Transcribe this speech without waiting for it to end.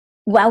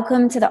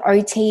Welcome to the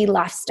OT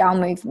lifestyle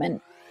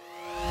movement.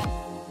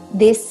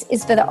 This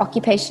is for the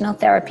occupational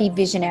therapy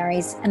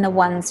visionaries and the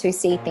ones who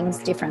see things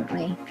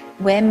differently.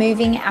 We're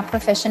moving our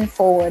profession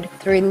forward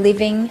through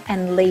living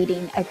and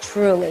leading a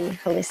truly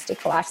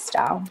holistic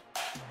lifestyle.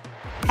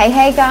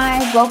 Hey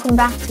guys, welcome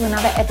back to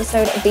another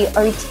episode of the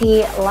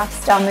OT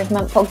Lifestyle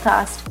Movement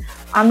podcast.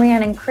 I'm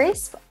Rhiannon,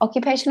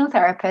 occupational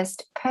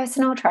therapist,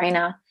 personal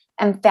trainer,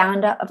 and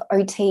founder of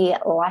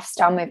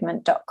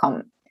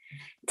OTLifestyleMovement.com.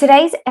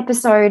 Today's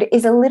episode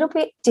is a little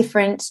bit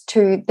different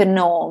to the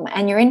norm,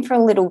 and you're in for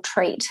a little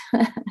treat.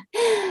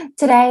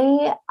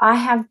 Today, I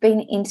have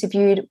been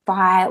interviewed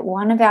by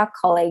one of our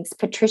colleagues,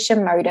 Patricia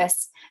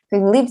Motus,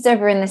 who lives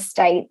over in the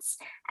States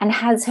and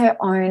has her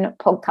own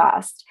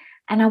podcast.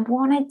 And I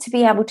wanted to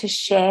be able to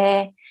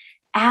share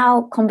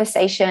our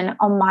conversation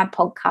on my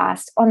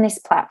podcast, on this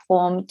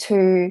platform,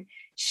 to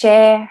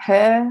share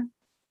her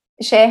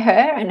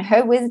and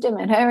her wisdom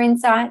and her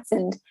insights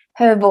and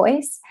her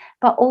voice,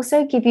 but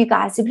also give you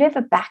guys a bit of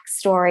a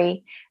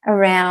backstory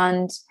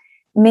around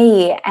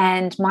me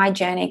and my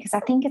journey, because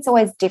I think it's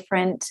always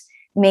different,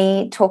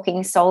 me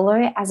talking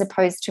solo as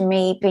opposed to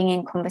me being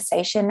in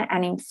conversation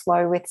and in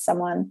flow with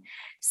someone.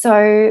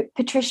 So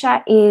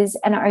Patricia is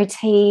an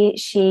OT.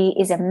 She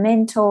is a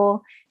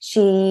mentor.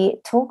 She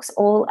talks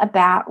all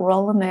about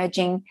role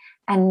emerging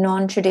and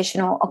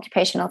non-traditional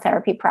occupational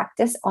therapy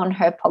practice on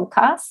her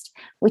podcast,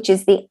 which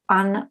is the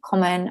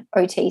Uncommon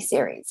OT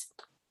series.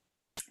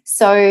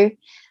 So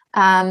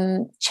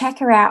check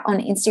her out on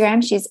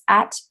Instagram. She's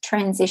at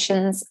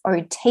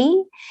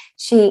TransitionsOT.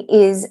 She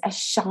is a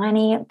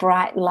shiny,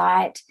 bright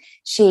light.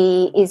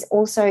 She is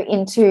also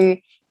into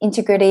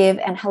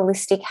integrative and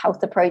holistic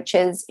health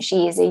approaches.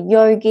 She is a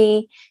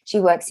yogi. She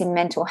works in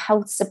mental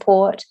health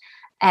support.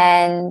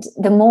 And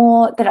the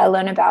more that I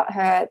learn about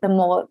her, the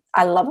more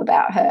I love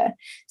about her.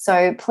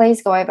 So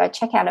please go over,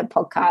 check out her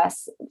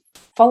podcast,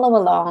 follow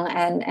along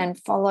and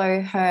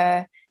follow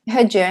her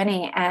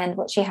journey and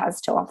what she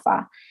has to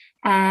offer.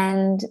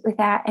 And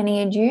without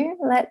any ado,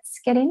 let's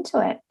get into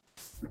it.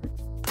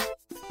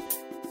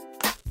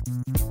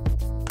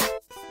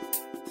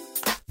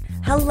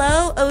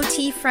 Hello,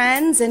 OT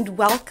friends, and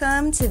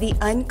welcome to the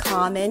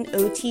Uncommon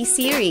OT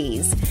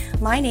series.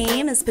 My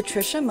name is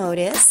Patricia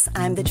Motus.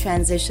 I'm the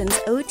Transitions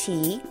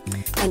OT,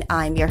 and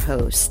I'm your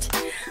host.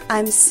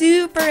 I'm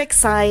super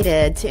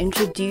excited to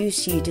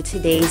introduce you to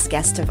today's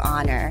guest of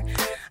honor.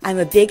 I'm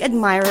a big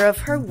admirer of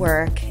her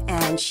work,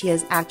 and she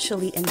has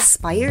actually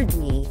inspired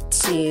me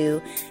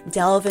to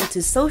delve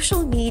into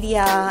social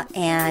media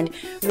and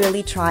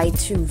really try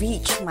to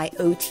reach my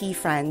OT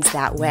friends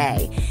that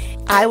way.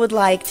 I would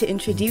like to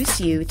introduce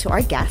you to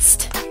our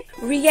guest.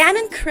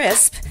 Rhiannon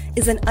Crisp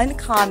is an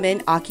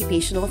uncommon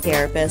occupational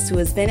therapist who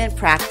has been in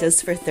practice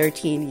for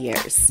 13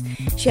 years.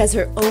 She has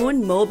her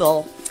own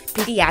mobile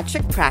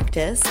pediatric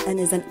practice and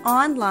is an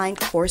online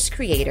course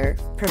creator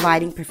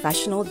providing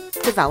professional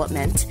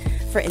development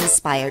for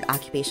inspired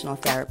occupational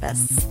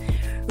therapists.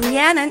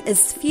 Rhiannon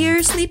is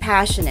fiercely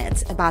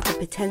passionate about the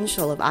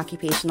potential of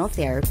occupational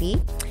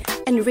therapy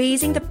and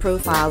raising the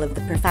profile of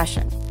the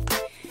profession.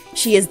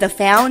 She is the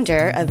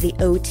founder of the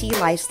OT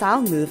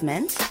Lifestyle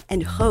Movement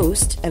and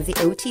host of the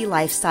OT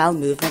Lifestyle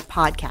Movement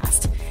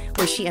podcast,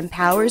 where she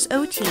empowers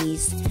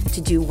OTs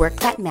to do work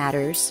that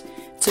matters,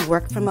 to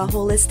work from a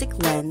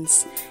holistic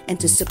lens,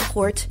 and to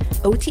support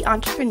OT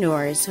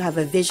entrepreneurs who have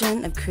a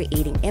vision of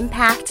creating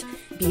impact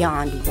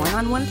beyond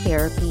one-on-one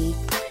therapy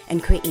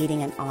and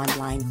creating an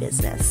online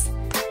business.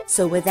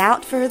 So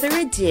without further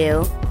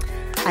ado,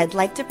 I'd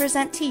like to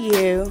present to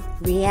you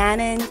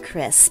Rhiannon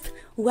Crisp.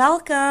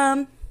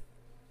 Welcome.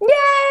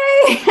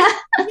 Yay!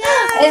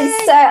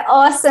 It's so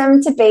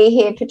awesome to be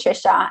here,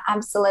 Patricia.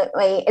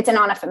 Absolutely. It's an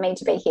honor for me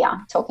to be here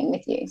talking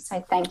with you.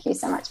 So thank you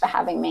so much for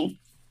having me.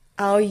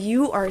 Oh,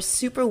 you are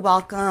super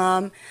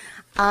welcome.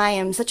 I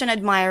am such an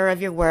admirer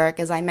of your work,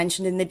 as I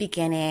mentioned in the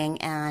beginning,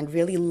 and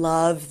really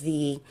love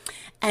the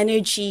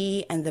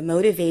energy and the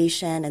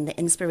motivation and the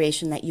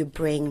inspiration that you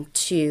bring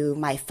to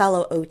my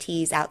fellow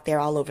OTs out there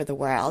all over the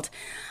world.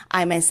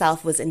 I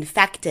myself was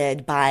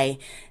infected by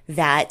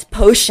that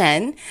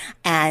potion,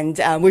 and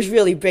which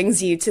really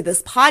brings you to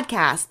this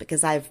podcast,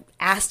 because I've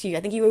asked you, I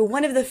think you were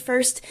one of the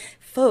first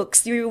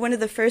folks, you were one of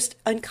the first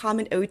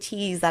uncommon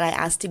OTs that I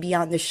asked to be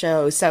on the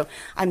show. So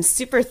I'm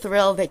super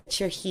thrilled that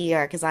you're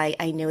here, because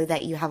I know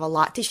that you have a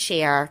lot to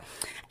share.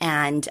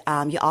 And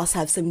you also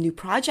have some new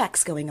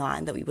projects going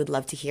on that we would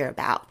love to hear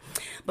about.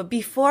 But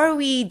before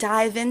we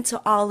dive into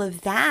all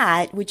of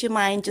that, would you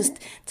mind just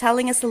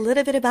telling us a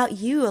little bit about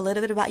you, a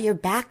little bit about your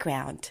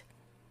background?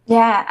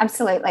 Yeah,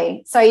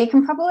 absolutely. So you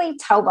can probably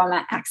tell by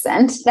my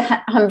accent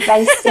that I'm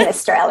based in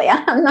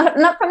Australia. I'm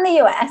not from the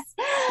US.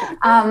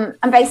 I'm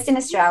based in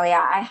Australia.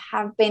 I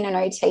have been an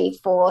OT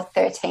for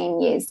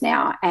 13 years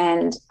now,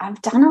 and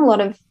I've done a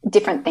lot of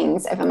different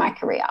things over my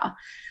career.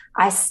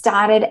 I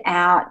started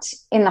out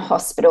in the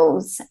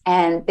hospitals,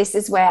 and this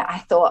is where I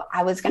thought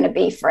I was going to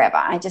be forever.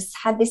 I just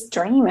had this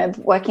dream of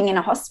working in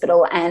a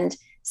hospital and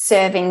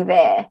serving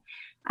there.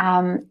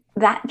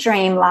 That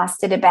dream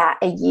lasted about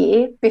a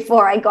year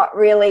before I got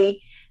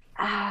really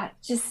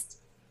just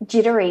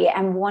jittery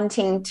and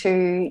wanting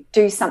to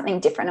do something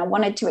different. I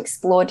wanted to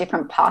explore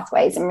different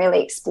pathways and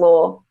really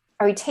explore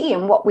OT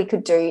and what we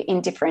could do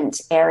in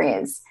different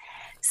areas.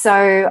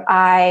 So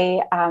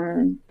I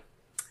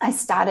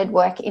started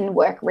work in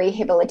work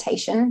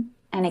rehabilitation.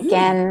 And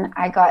again,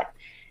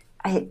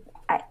 I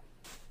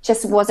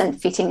just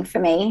wasn't fitting for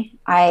me.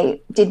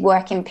 I did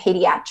work in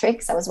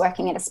pediatrics. I was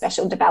working at a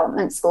special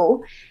development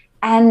school.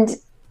 And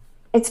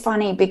it's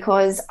funny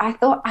because I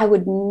thought I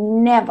would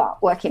never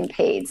work in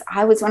peds.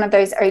 I was one of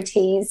those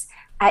OTs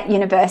at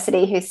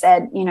university who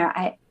said,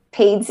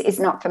 peds is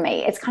not for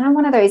me. It's kind of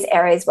one of those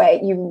areas where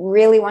you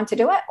really want to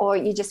do it or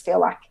you just feel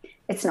like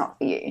it's not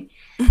for you.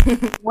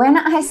 When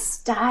I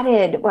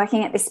started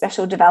working at this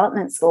special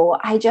development school,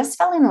 I just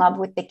fell in love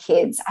with the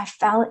kids. I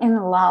fell in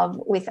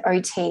love with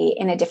OT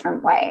in a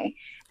different way.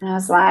 And I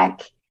was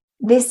like,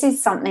 this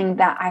is something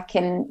that I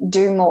can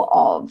do more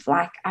of.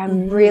 Like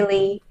I'm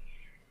really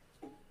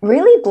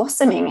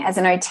blossoming as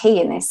an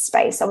OT in this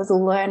space. I was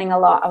learning a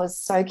lot. I was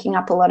soaking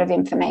up a lot of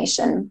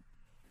information.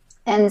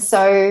 And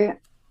so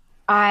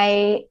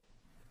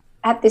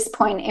at this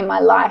point in my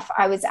life,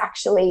 I was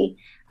actually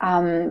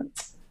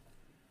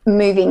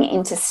moving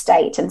into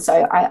state. And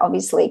so I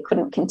obviously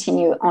couldn't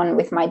continue on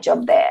with my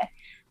job there.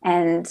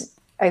 And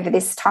over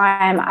this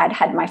time, I'd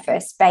had my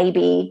first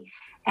baby,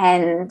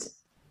 and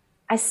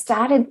I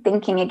started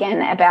thinking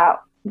again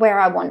about where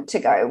I want to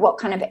go, what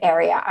kind of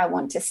area I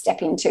want to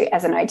step into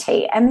as an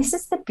OT. And this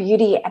is the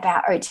beauty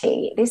about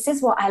OT. This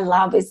is what I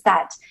love, is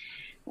that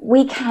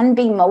we can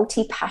be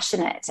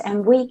multi-passionate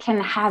and we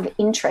can have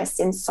interests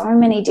in so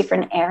many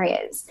different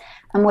areas.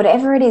 And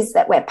whatever it is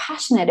that we're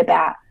passionate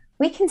about,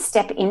 we can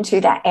step into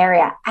that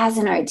area as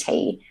an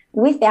OT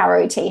with our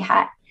OT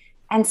hat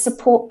and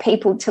support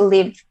people to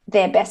live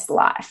their best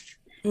life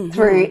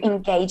through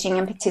engaging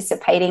and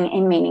participating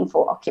in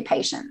meaningful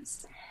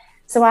occupations.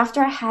 So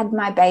after I had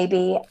my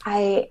baby,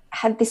 I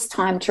had this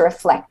time to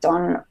reflect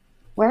on,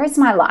 where is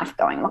my life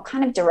going? What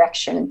kind of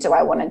direction do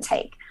I want to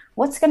take?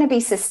 What's going to be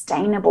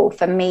sustainable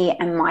for me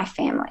and my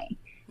family?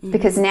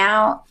 Because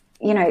now,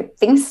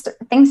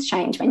 things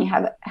change when you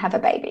have a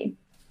baby.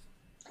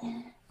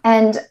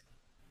 And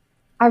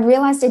I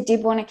realized I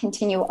did want to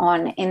continue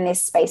on in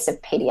this space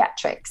of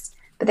pediatrics,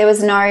 but there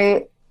was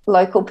no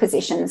local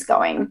positions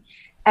going.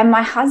 And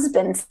my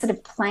husband sort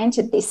of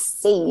planted this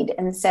seed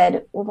and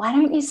said, well, why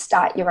don't you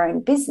start your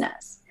own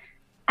business?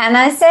 And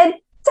I said,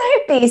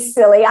 don't be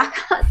silly. I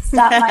can't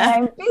start my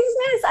own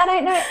business. I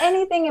don't know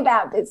anything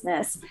about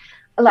business,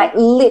 like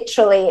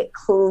literally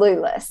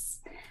clueless.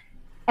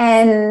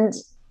 And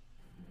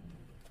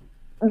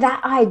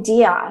that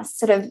idea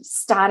sort of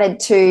started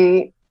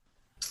to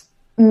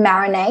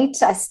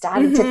marinate. I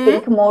started to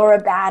think more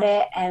about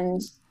it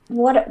and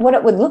what it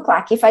would look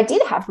like if I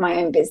did have my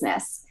own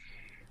business.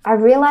 I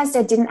realized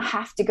I didn't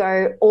have to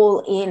go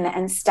all in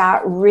and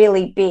start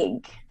really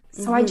big.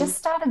 So I just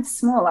started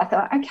small. I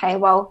thought, okay,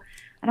 well,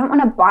 I don't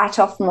want to bite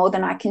off more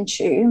than I can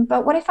chew,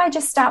 but what if I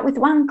just start with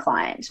one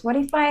client? What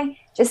if I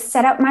just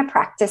set up my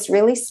practice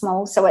really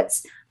small, so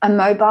it's a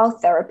mobile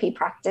therapy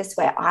practice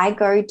where I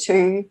go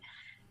to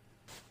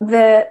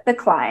the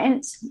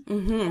client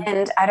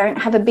and I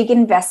don't have a big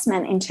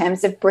investment in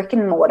terms of brick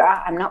and mortar.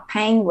 I'm not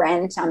paying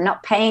rent. I'm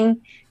not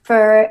paying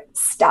for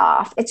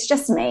staff. It's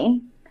just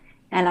me.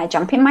 And I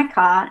jump in my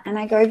car and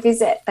I go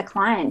visit the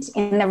client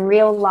in the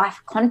real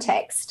life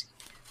context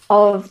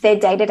of their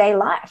day-to-day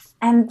life.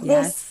 And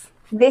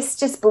this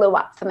just blew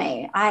up for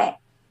me. I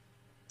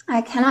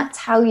cannot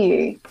tell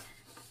you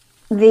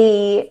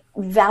the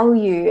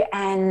value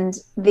and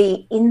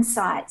the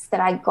insights that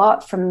I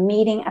got from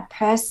meeting a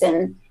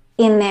person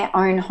in their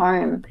own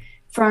home,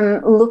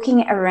 from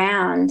looking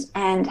around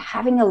and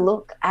having a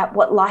look at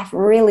what life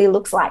really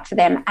looks like for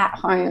them at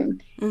home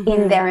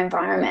in their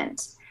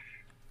environment.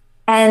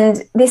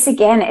 And this,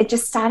 again, it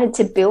just started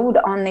to build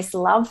on this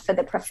love for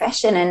the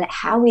profession and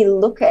how we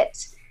look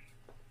at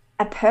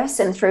a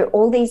person through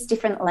all these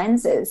different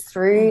lenses,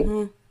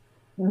 through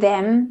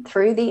them,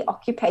 through the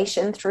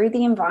occupation, through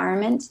the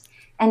environment,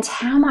 and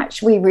how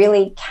much we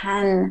really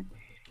can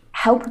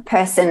help a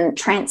person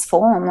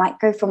transform, like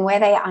go from where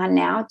they are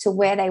now to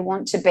where they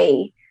want to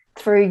be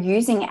through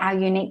using our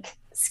unique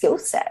skill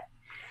set.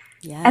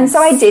 Yes. And so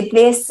I did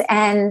this,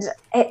 and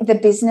the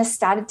business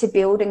started to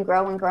build and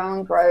grow and grow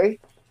and grow.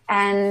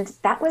 And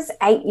that was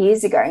 8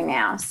 years ago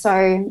now.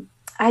 So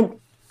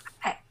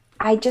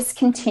I just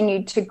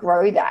continued to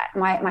grow that.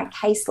 My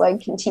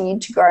caseload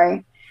continued to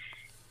grow.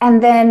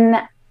 And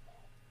then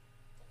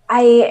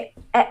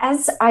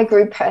as I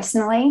grew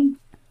personally,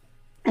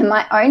 and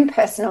my own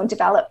personal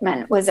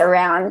development was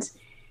around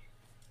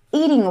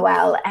eating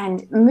well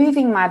and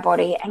moving my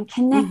body and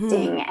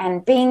connecting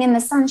and being in the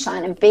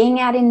sunshine and being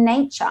out in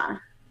nature,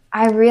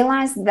 I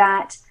realized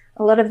that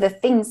a lot of the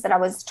things that I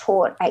was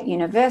taught at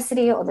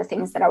university, or the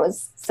things that I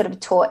was sort of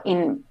taught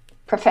in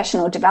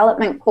professional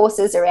development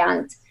courses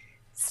around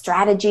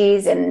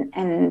strategies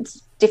and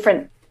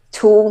different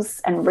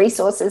tools and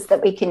resources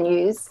that we can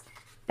use,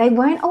 they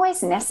weren't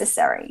always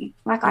necessary.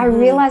 Like I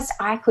realized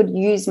I could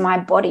use my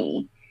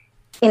body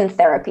in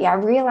therapy. I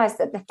realized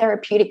that the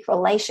therapeutic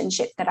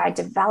relationship that I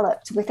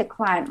developed with a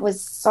client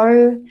was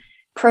so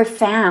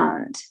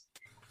profound.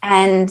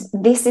 And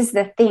this is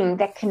the thing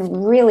that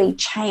can really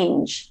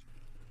change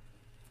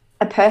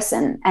a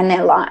person and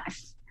their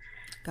life.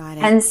 Got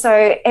it. And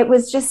so it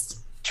was just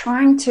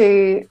trying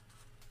to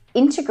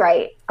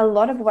integrate a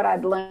lot of what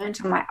I'd learned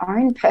on my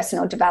own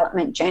personal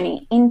development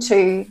journey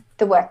into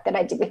the work that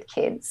I did with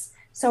kids.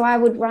 So I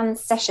would run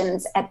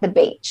sessions at the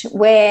beach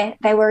where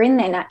they were in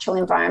their natural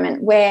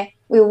environment, where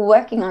we were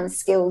working on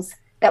skills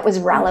that was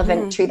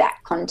relevant to that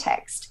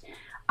context.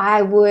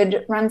 I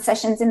would run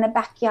sessions in the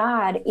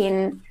backyard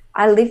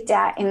I lived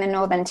out in the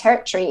Northern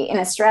Territory in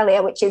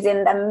Australia, which is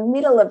in the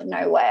middle of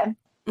nowhere,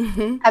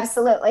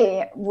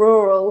 absolutely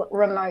rural,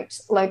 remote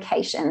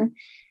location.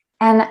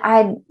 And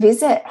I'd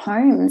visit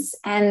homes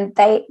and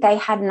they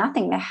had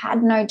nothing. They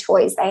had no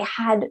toys. They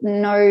had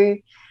no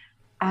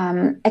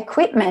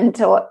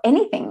equipment or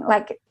anything.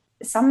 Like,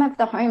 some of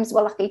the homes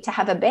were lucky to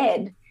have a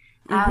bed.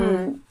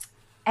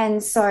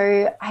 And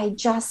so I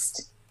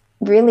just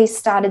really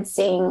started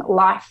seeing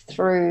life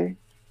through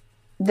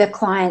the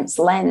client's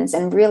lens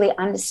and really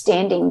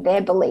understanding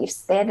their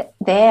beliefs,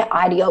 their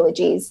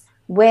ideologies,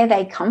 where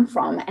they come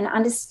from, and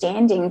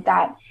understanding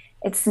that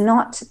it's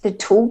not the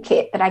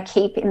toolkit that I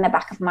keep in the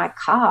back of my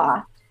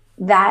car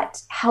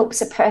that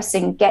helps a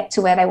person get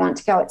to where they want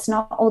to go. It's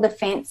not all the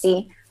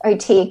fancy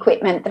OT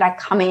equipment that I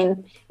come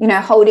in,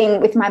 holding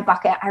with my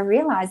bucket. I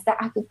realized that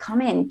I could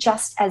come in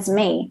just as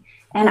me,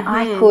 and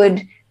I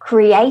could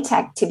create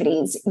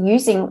activities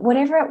using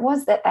whatever it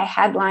was that they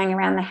had lying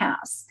around the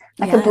house,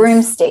 like a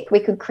broomstick. We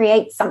could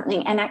create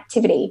something, an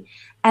activity.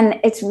 And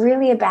it's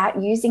really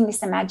about using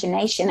this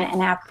imagination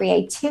and our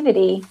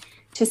creativity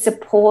to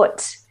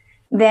support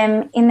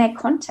them in their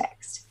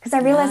context. Because I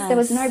realized there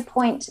was no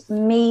point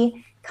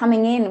me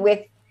coming in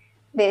with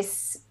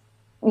this,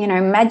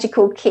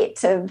 magical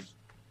kit of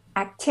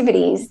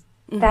activities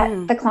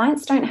that the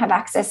clients don't have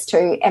access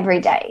to every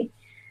day.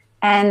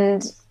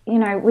 And, we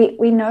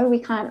know we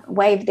can't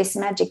wave this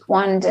magic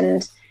wand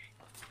and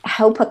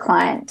help a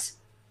client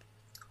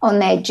on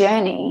their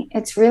journey.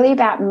 It's really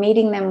about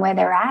meeting them where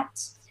they're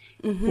at,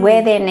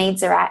 where their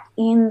needs are at,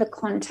 in the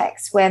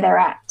context where they're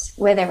at,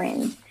 where they're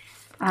in.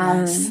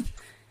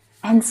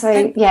 And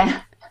so,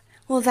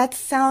 Well, that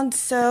sounds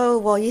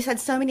so, you said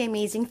so many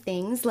amazing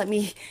things. Let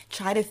me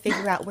try to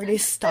figure out where to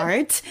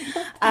start.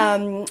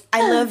 I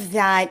love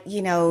that,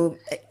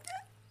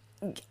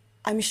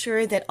 I'm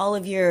sure that all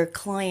of your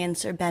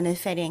clients are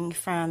benefiting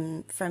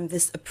from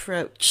this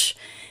approach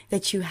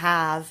that you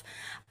have.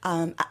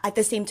 At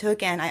the same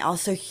token, I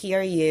also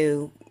hear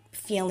you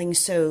feeling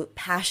so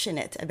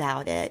passionate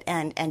about it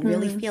and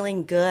really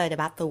feeling good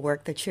about the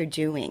work that you're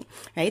doing,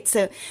 right?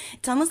 So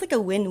it's almost like a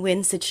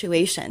win-win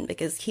situation,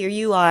 because here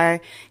you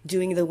are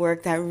doing the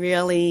work that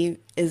really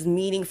is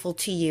meaningful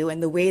to you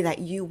and the way that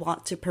you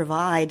want to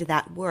provide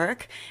that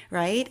work,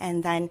 right?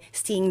 And then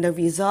seeing the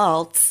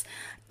results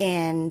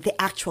in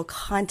the actual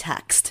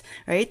context,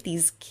 right?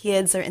 These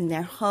kids are in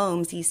their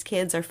homes. These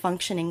kids are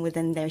functioning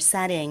within their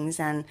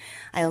settings. And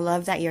I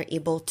love that you're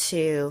able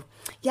to,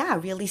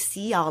 really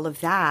see all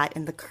of that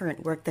in the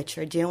current work that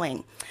you're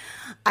doing.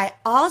 I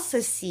also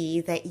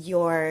see that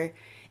you're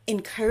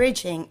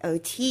encouraging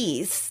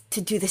OTs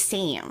to do the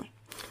same,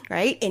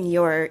 right? In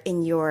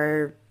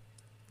your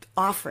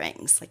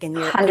offerings, like in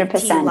your 100%.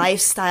 OT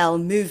lifestyle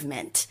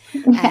movement.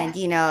 And,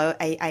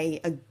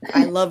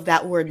 I love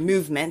that word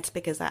movement,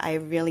 because I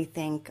really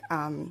think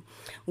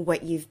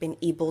what you've been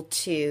able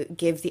to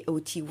give the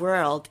OT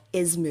world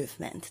is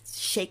movement.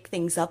 Shake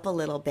things up a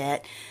little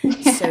bit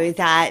so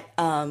that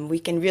we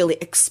can really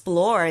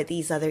explore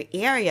these other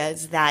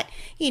areas that,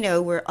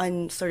 were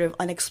sort of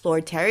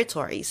unexplored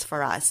territories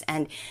for us.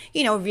 And,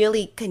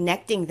 really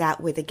connecting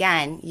that with,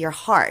 again, your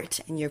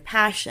heart and your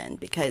passion,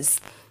 because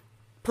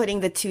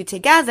putting the two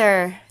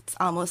together, it's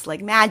almost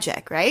like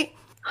magic, right?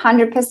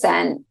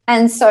 100%.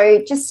 And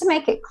so just to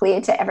make it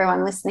clear to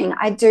everyone listening,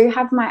 I do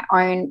have my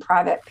own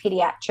private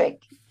pediatric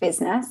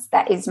business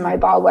that is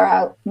mobile, where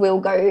I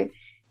will go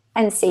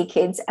and see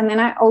kids. And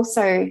then I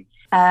also,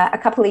 a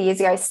couple of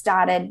years ago,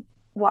 started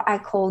what I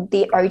called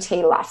the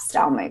OT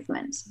lifestyle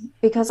movement,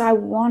 because I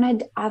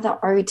wanted other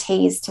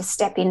OTs to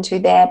step into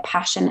their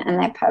passion and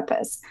their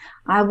purpose.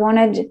 I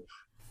wanted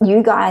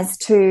you guys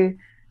to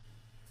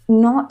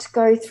not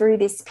go through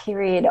this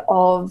period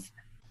of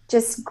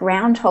just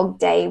Groundhog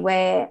Day,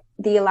 where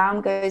the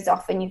alarm goes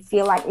off and you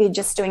feel like you're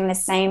just doing the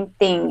same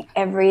thing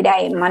every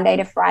day, Monday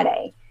to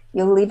Friday.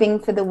 You're living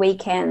for the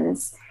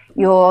weekends.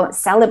 You're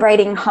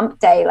celebrating hump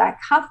day, like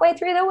halfway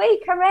through the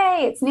week.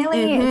 Hooray, it's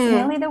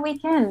nearly the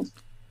weekend.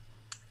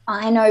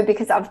 I know,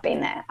 because I've been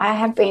there. I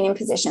have been in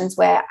positions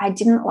where I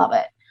didn't love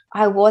it.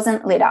 I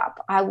wasn't lit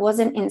up. I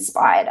wasn't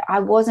inspired. I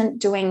wasn't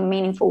doing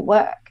meaningful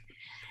work.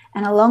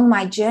 And along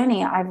my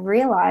journey, I've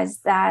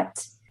realized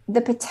that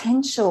the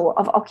potential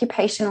of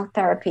occupational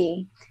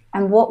therapy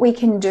and what we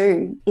can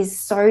do is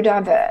so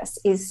diverse,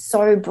 is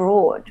so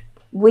broad.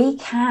 We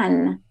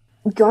can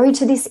go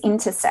to this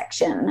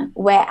intersection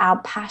where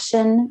our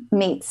passion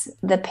meets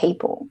the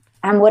people.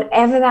 And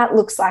whatever that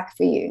looks like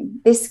for you,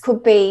 this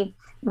could be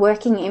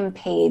working in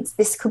peds.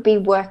 This could be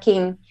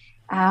working.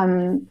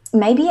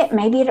 Maybe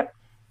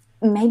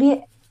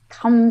it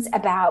comes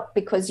about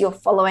because you're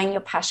following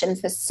your passion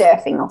for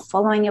surfing, or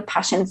following your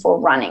passion for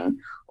running,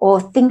 or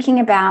thinking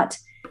about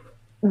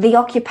the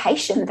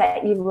occupation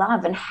that you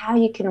love and how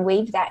you can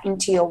weave that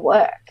into your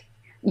work.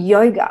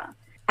 Yoga,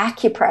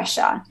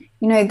 acupressure.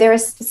 There are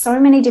so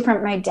many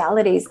different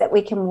modalities that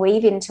we can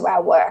weave into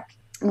our work.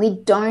 We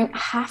don't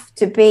have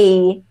to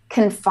be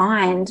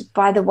confined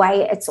by the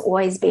way it's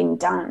always been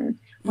done.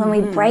 When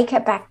we break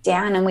it back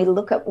down and we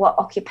look at what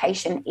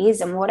occupation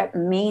is and what it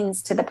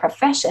means to the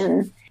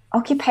profession,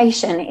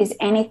 occupation is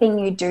anything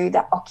you do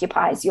that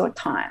occupies your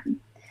time.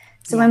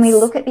 So when we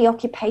look at the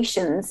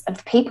occupations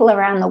of people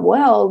around the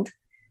world,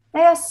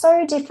 they are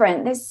so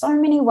different. There's so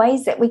many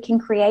ways that we can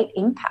create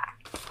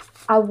impact.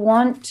 I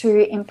want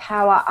to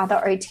empower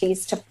other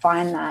OTs to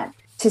find that,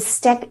 to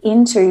step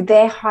into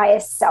their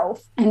highest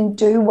self and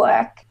do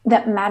work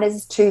that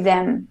matters to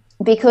them.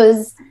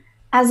 Because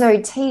as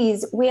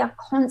OTs, we are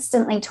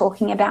constantly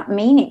talking about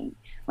meaning.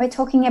 We're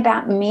talking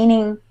about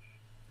meaning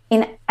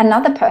in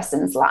another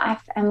person's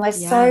life, and we're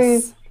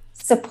so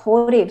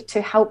supportive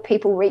to help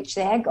people reach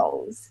their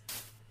goals.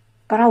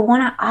 But I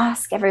want to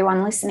ask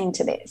everyone listening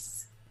to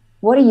this,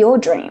 what are your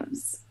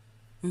dreams?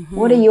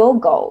 What are your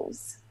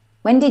goals?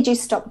 When did you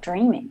stop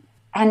dreaming?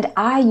 And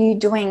are you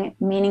doing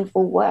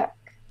meaningful work?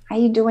 Are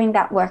you doing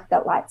that work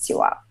that lights you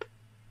up?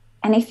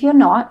 And if you're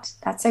not,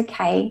 that's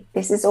okay.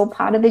 This is all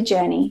part of the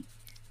journey.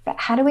 But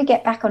how do we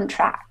get back on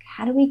track?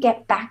 How do we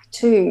get back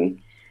to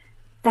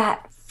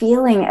that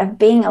feeling of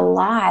being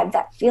alive,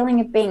 that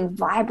feeling of being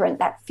vibrant,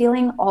 that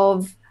feeling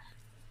of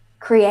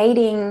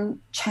creating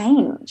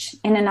change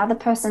in another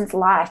person's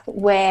life,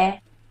 where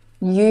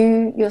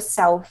you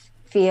yourself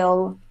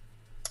feel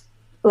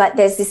like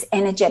there's this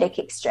energetic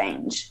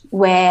exchange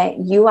where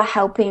you are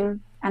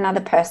helping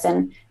another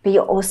person, but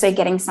you're also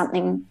getting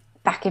something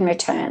back in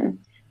return,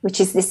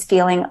 which is this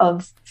feeling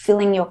of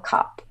filling your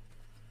cup.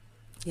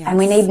 Yes. And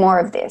we need more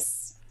of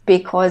this,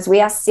 because we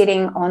are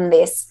sitting on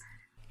this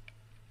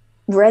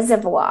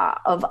reservoir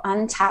of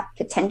untapped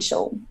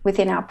potential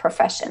within our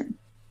profession,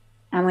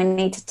 and we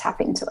need to tap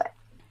into it.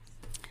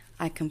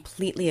 I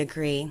completely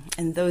agree.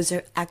 And those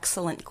are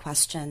excellent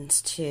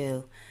questions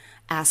to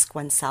ask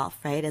oneself,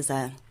 right? As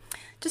a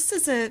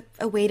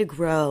way to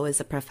grow as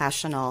a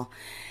professional.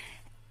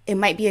 It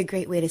might be a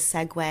great way to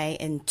segue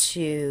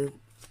into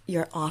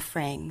your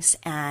offerings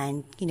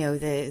and,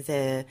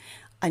 the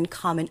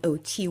uncommon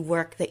OT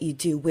work that you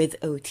do with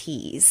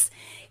OTs.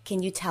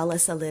 Can you tell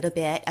us a little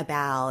bit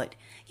about,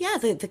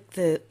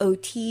 the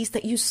OTs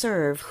that you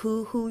serve?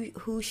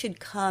 Who should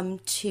come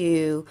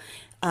to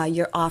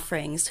your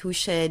offerings? Who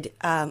should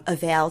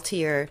avail to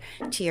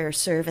your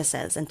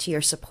services and to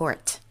your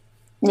support?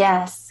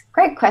 Yes,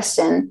 great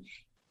question.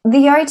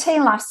 The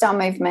OT lifestyle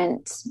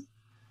movement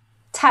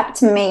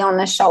tapped me on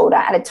the shoulder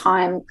at a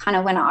time kind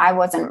of when I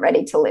wasn't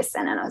ready to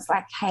listen. And I was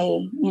like,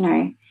 hey,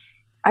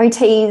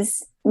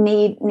 OTs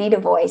need a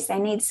voice. They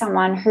need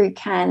someone who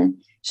can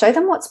show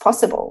them what's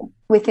possible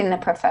within the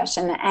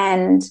profession.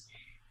 And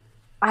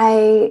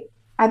I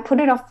put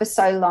it off for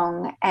so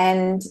long.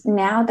 And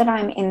now that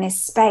I'm in this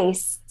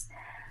space,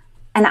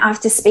 and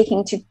after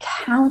speaking to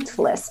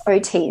countless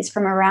OTs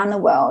from around the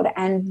world,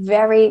 and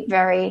very,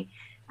 very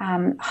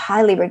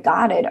highly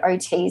regarded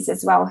OTs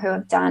as well, who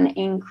have done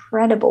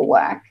incredible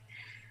work,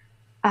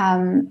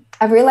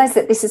 I've realized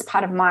that this is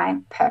part of my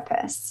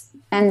purpose.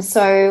 And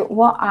so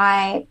what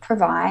I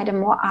provide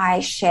and what I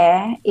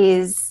share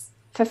is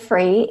for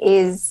free,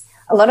 is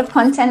a lot of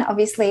content,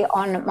 obviously,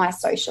 on my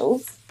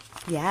socials.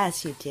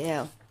 Yes, you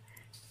do.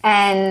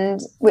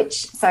 And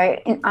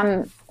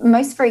I'm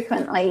most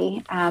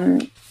frequently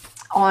on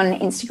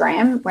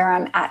Instagram, where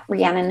I'm at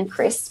Rhiannon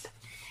Crisp.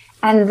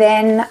 And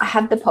then I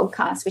have the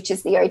podcast, which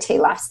is the OT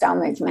Lifestyle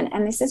Movement.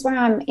 And this is where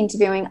I'm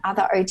interviewing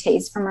other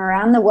OTs from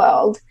around the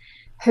world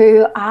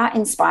who are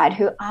inspired,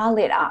 who are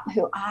lit up,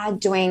 who are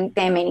doing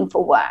their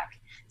meaningful work.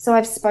 So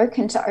I've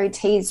spoken to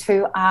OTs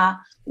who are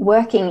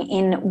working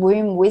in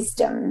womb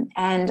wisdom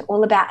and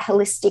all about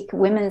holistic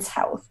women's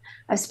health.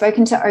 I've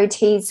spoken to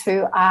OTs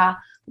who are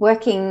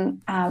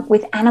working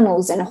with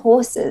animals and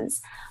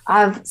horses.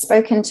 I've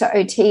spoken to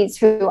OTs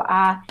who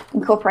are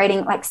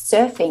incorporating like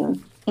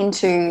surfing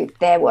into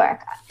their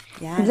work.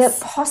 Yes.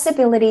 The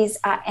possibilities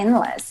are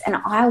endless. And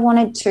I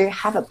wanted to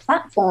have a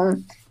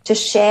platform to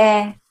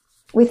share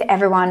with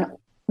everyone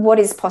what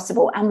is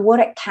possible and what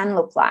it can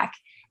look like,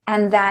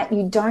 and that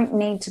you don't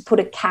need to put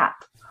a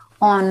cap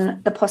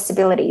on the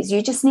possibilities.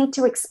 You just need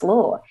to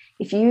explore.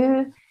 If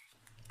you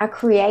are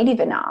creative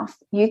enough,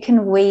 you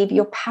can weave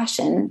your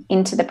passion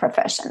into the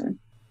profession.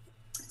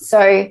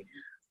 So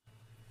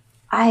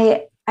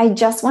I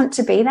just want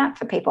to be that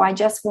for people. I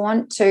just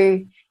want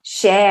to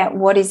share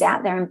what is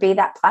out there and be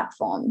that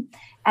platform.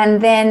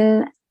 And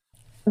then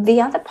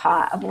the other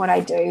part of what I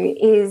do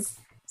is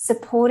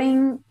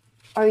supporting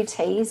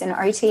OTs and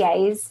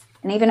OTAs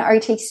and even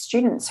OT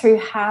students who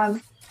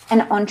have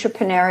an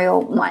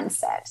entrepreneurial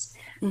mindset,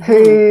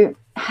 who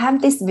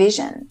have this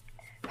vision,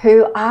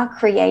 who are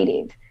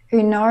creative,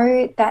 who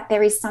know that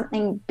there is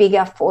something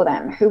bigger for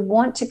them, who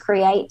want to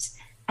create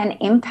an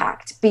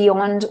impact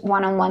beyond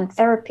one-on-one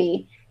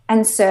therapy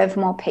and serve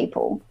more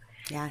people.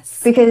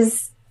 Yes.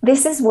 Because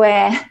this is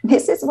where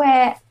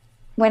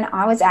when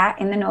I was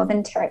out in the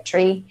Northern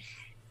Territory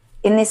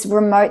in this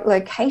remote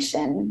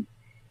location,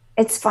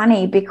 it's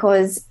funny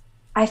because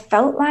I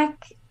felt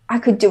like I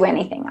could do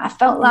anything. I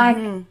felt like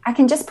I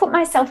can just put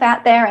myself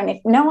out there, and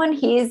if no one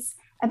hears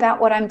about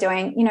what I'm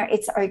doing,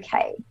 it's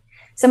okay.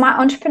 So my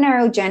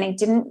entrepreneurial journey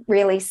didn't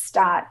really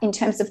start in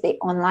terms of the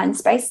online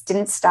space,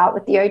 didn't start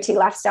with the OT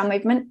lifestyle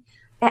movement.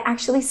 It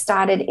actually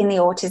started in the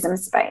autism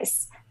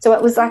space. So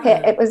it was like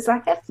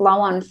a flow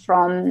on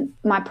from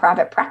my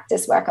private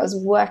practice work. I was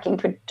working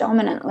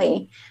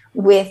predominantly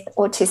with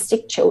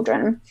autistic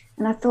children,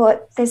 and I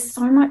thought there's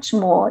so much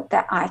more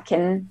that I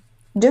can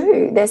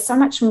do. There's so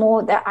much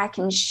more that I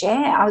can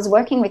share. I was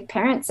working with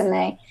parents, and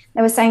they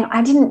were saying,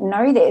 I didn't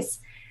know this.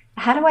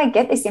 How do I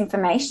get this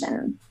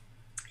information?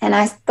 And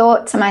I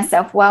thought to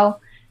myself, well,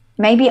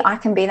 maybe I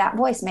can be that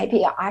voice.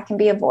 Maybe I can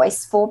be a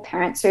voice for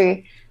parents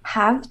who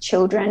have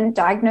children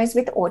diagnosed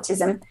with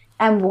autism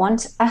and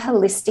want a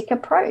holistic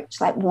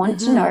approach, like want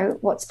to know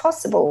what's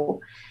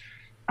possible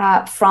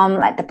from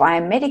like the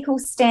biomedical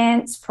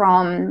stance,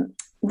 from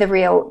the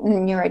real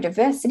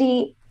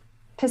neurodiversity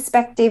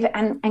perspective,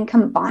 and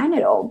combine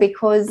it all,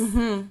 because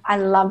I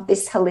love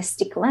this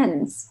holistic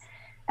lens.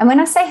 And when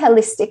I say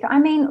holistic, I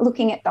mean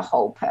looking at the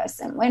whole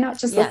person. We're not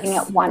just looking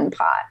at one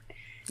part.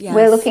 Yes.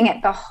 We're looking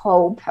at the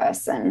whole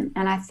person.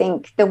 And I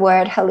think the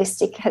word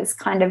holistic has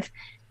kind of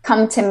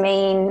come to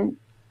mean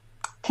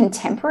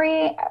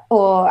contemporary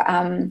or,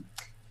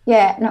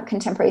 not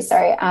contemporary,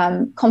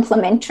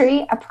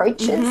 complementary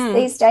approaches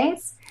these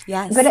days.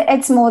 Yes. But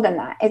it's more than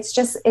that.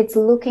 It's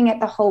looking at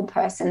the whole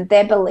person,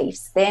 their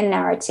beliefs, their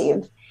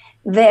narrative,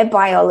 their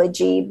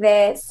biology,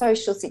 their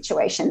social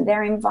situation,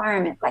 their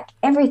environment, like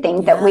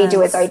everything that we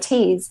do as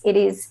OTs, it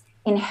is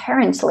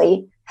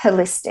inherently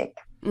holistic.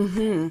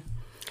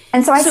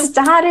 And so I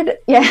started,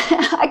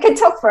 I could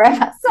talk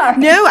forever. Sorry.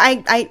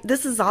 No,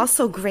 this is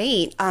also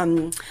great.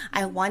 I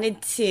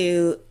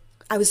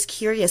was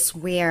curious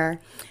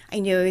where, I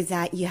know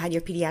that you had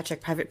your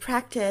pediatric private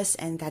practice,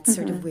 and that's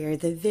sort of where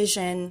the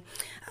vision,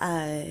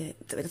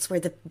 that's where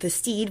the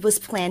seed was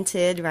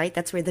planted, right?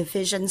 That's where the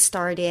vision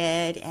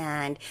started.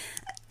 And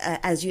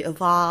as you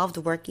evolved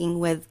working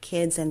with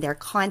kids and their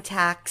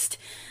context,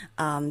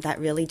 that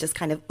really just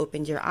kind of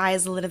opened your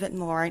eyes a little bit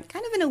more, and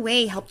kind of in a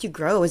way helped you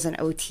grow as an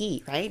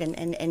OT, right?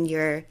 And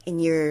your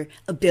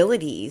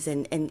abilities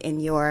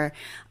and your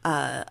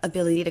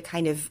ability to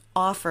kind of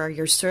offer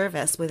your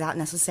service without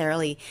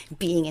necessarily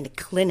being in a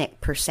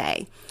clinic per se.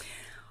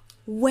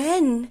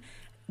 When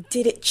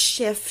did it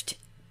shift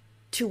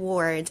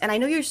towards, and I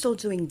know you're still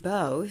doing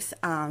both,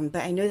 but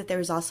I know that there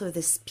was also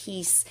this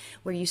piece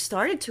where you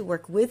started to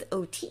work with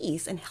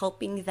OTs and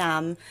helping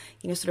them,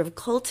 sort of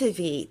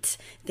cultivate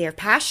their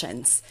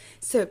passions.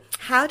 So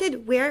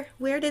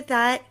where did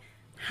that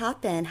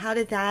happen? How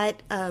did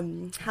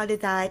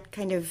that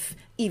kind of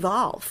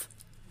evolve?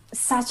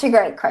 Such a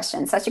great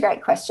question.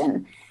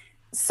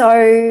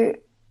 So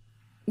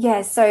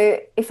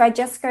if I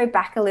just go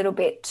back a little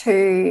bit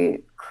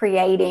to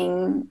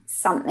creating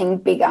something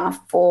bigger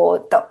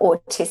for the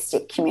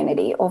autistic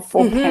community, or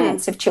for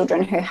parents of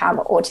children who have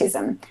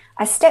autism,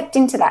 I stepped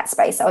into that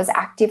space. I was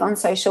active on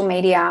social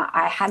media.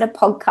 I had a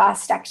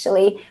podcast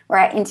actually where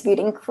I interviewed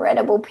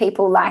incredible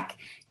people like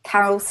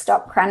Carol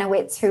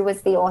Stock-Kranowitz, who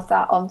was the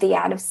author of The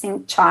Out of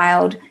Sync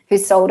Child, who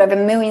sold over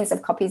millions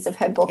of copies of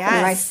her book. Yes.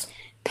 And most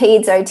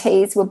peds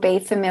OTs will be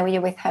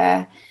familiar with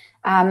her.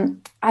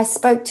 I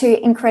spoke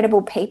to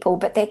incredible people,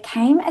 but there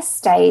came a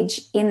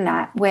stage in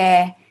that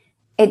where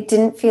it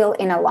didn't feel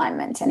in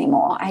alignment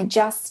anymore. I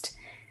just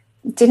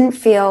didn't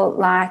feel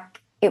like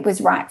it was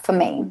right for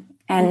me.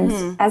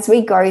 And as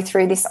we go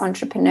through this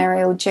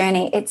entrepreneurial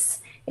journey,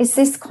 it's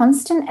this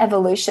constant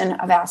evolution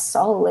of our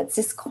soul. It's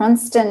this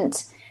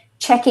constant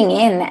checking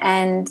in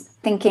and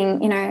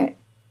thinking,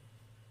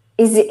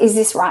 is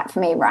this right for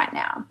me right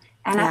now?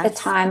 And at the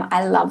time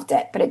I loved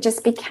it, but it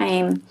just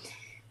became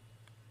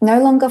no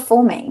longer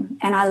for me.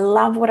 And I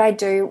love what I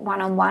do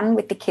one-on-one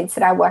with the kids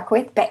that I work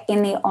with, but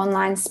in the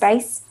online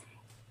space,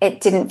 it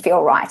didn't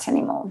feel right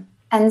anymore.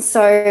 And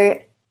so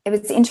it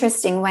was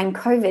interesting when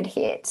COVID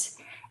hit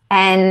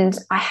and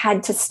I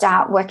had to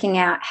start working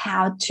out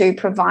how to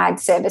provide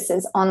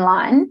services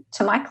online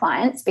to my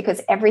clients, because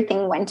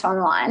everything went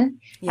online.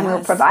 And we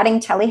were providing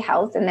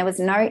telehealth, and there was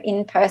no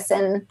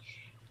in-person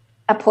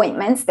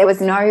appointments. There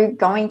was no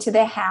going to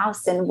their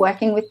house and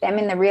working with them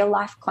in the real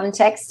life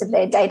context of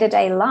their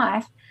day-to-day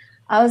life.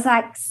 I was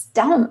like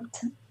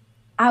stumped.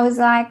 I was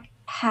like,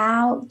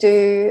 how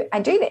do I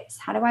do this?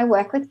 How do I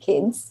work with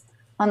kids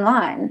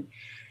online?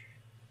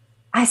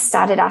 I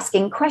started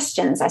asking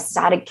questions. I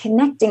started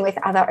connecting with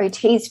other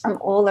OTs from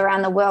all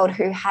around the world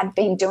who had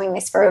been doing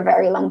this for a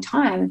very long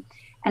time.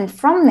 And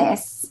from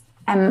this,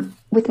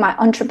 with my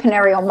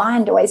entrepreneurial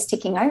mind always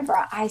ticking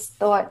over, I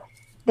thought,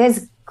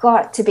 there's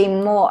got to be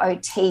more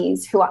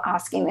OTs who are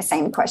asking the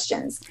same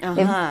questions.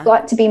 There've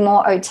got to be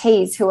more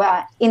OTs who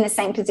are in the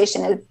same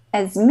position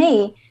as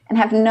me and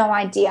have no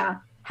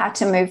idea how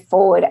to move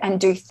forward and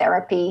do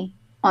therapy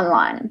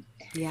online.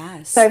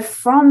 Yes. So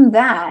from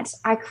that,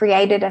 I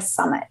created a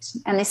summit.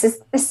 And this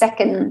is the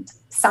second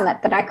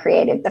summit that I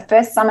created. The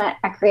first summit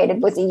I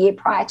created was a year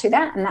prior to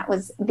that, and that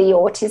was the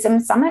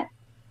Autism Summit.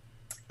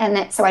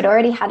 And so I'd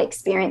already had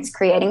experience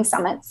creating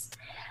summits.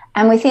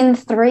 And within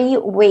 3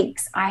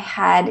 weeks, I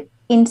had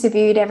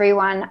interviewed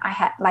everyone. I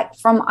had, like,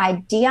 from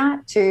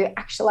idea to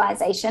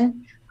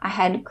actualization, I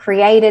had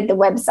created the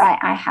website.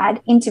 I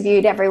had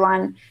interviewed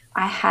everyone.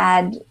 I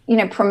had,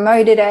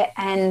 promoted it,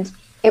 and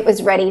it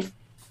was ready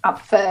up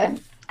for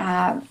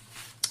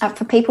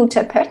people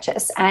to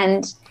purchase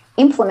and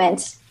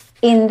implement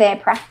in their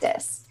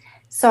practice.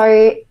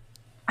 So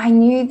I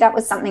knew that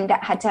was something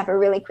that had to have a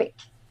really quick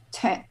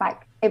turn,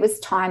 like it was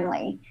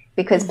timely,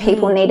 because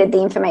people needed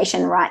the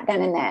information right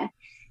then and there.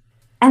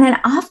 And then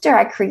after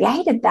I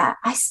created that,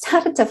 I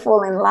started to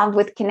fall in love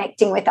with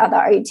connecting with other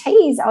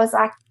OTs. I was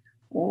like,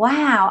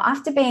 wow,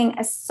 after being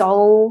a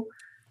sole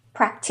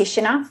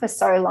practitioner for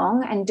so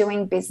long and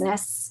doing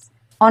business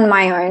on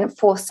my own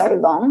for so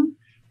long,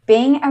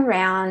 being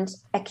around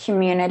a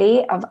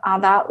community of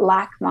other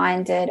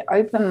like-minded,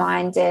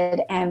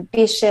 open-minded,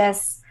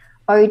 ambitious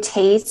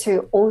OTs who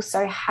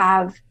also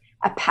have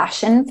a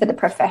passion for the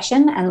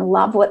profession and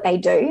love what they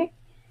do,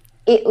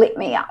 it lit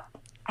me up.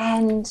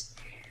 And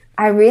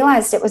I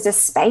realized it was a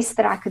space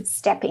that I could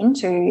step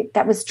into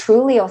that was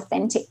truly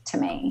authentic to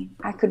me.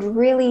 I could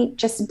really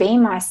just be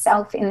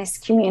myself in this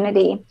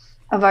community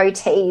of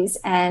OTs,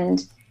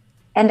 and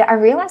I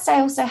realized I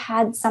also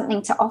had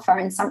something to offer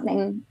and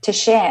something to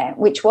share,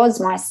 which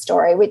was my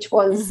story, which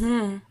was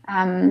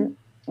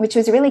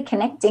really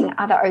connecting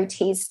other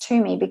OTs to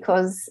me,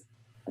 because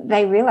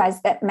they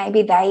realized that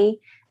maybe they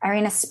are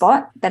in a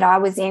spot that I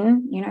was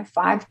in,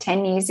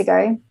 5-10 years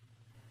ago,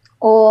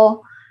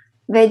 or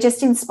they're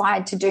just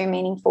inspired to do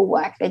meaningful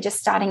work. They're just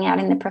starting out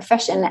in the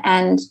profession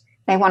and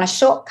they want to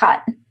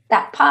shortcut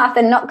that path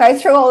and not go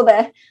through all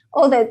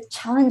the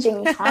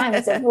challenging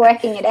times of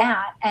working it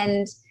out.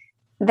 And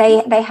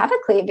they have a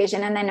clear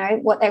vision and they know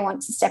what they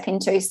want to step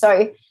into.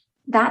 So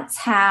that's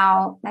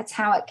how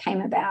it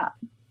came about.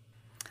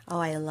 Oh,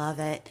 I love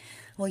it.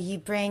 Well, you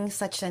bring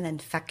such an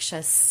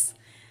infectious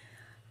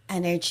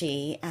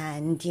energy,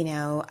 and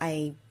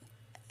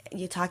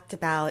you talked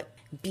about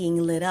being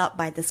lit up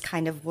by this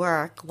kind of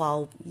work.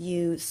 Well,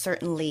 you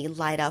certainly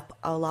light up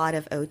a lot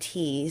of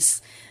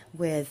OTs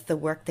with the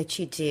work that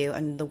you do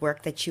and the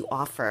work that you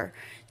offer.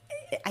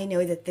 I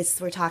know that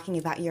we're talking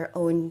about your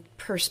own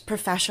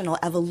professional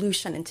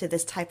evolution into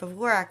this type of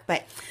work,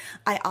 but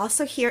I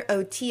also hear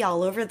OT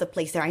all over the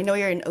place there. I know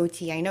you're an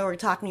OT. I know we're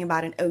talking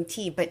about an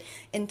OT, but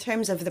in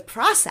terms of the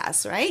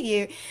process, right?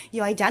 You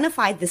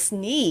identified this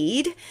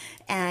need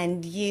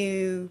and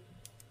you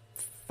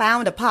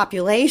found a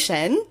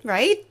population,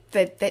 right,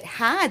 that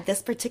had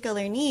this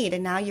particular need,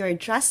 and now you're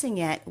addressing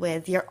it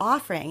with your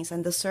offerings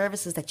and the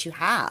services that you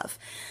have.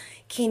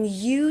 Can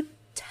you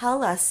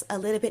tell us a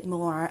little bit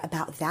more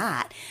about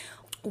that?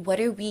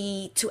 What are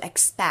we to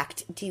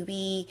expect? Do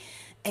we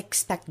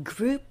expect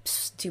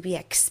groups? Do we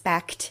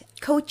expect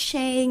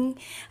coaching?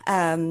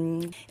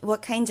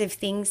 What kinds of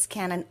things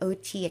can an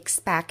OT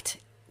expect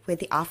with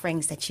the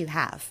offerings that you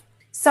have?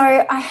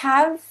 So I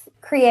have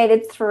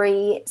created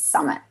 3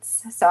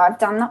 summits. So I've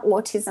done the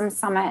Autism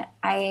Summit.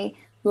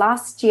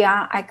 Last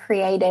year I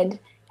created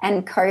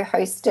and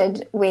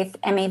co-hosted with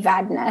Emmy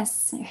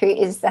Vadnais, who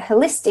is the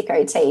holistic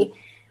OT.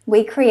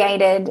 We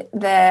created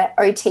the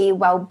OT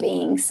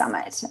Wellbeing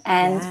Summit,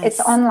 and It's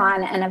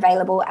online and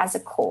available as a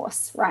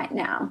course right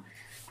now,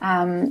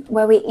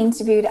 where we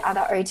interviewed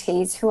other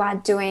OTs who are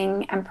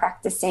doing and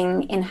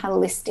practicing in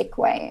holistic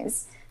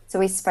ways. So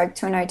we spoke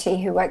to an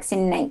OT who works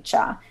in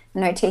nature,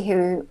 an OT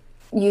who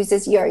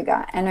uses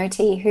yoga, an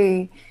OT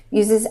who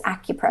uses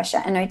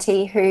acupressure, an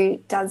OT who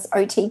does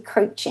OT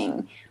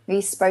coaching. We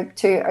spoke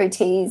to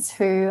OTs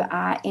who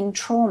are in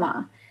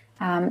trauma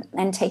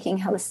and taking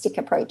holistic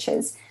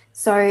approaches.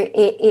 So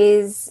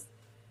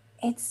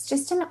it's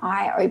just an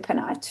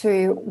eye-opener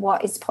to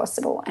what is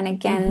possible. And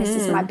again, This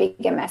is my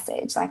bigger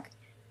message. Like,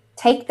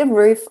 take the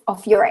roof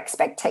off your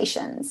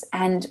expectations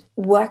and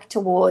work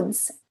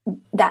towards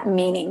that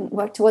meaning.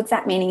 Work towards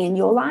that meaning in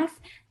your life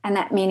and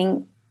that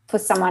meaning for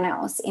someone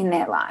else in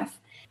their life.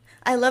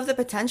 I love the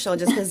potential,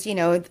 just because,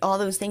 all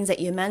those things that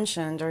you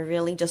mentioned are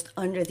really just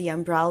under the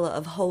umbrella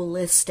of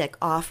holistic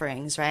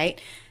offerings, right?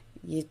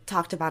 You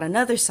talked about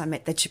another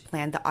summit that you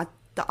planned,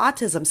 the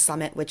Autism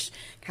Summit, which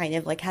kind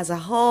of like has a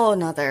whole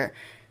nother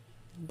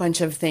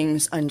bunch of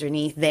things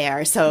underneath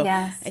there. So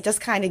It just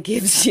kind of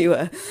gives you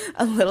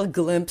a little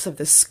glimpse of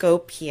the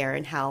scope here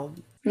and how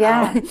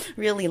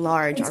really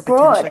large it's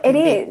broad. It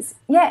is.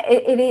 Yeah,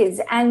 it is.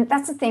 And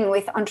that's the thing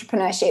with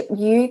entrepreneurship.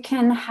 You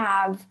can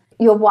have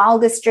your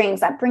wildest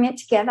dreams, like bring it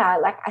together.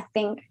 Like, I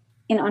think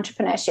in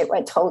entrepreneurship,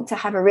 we're told to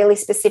have a really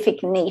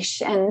specific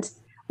niche. And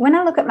when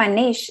I look at my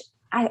niche,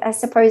 I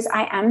suppose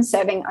I am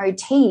serving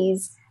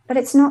OTs but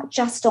it's not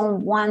just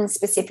on one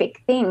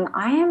specific thing.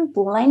 I am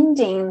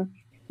blending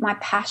my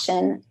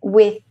passion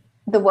with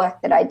the work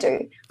that I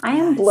do. I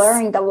am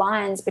blurring the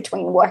lines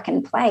between work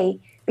and play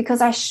because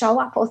I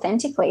show up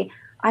authentically.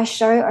 I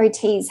show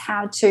OTs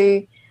how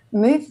to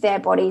move their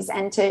bodies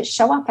and to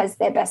show up as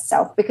their best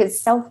self,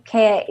 because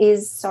self-care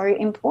is so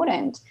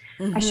important.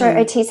 I show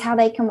OTs how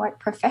they can work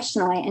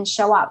professionally and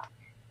show up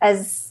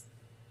as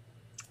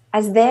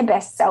their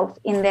best self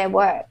in their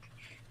work.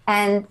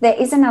 And there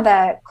is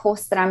another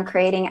course that I'm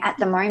creating at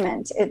the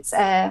moment. It's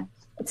a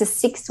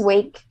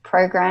 6-week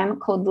program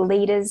called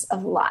Leaders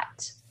of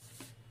Light.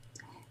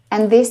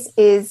 And this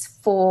is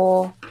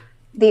for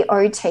the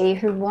OT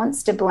who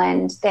wants to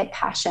blend their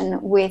passion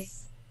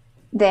with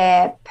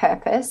their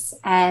purpose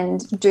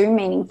and do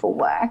meaningful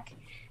work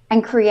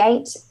and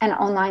create an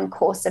online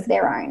course of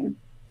their own.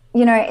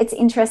 You know, it's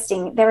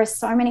interesting. There are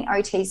so many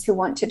OTs who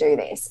want to do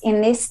this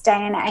in this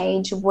day and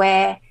age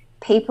where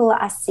people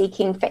are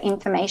seeking for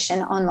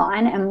information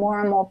online, and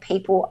more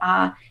people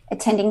are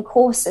attending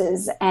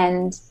courses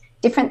and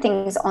different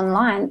things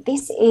online.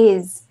 This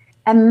is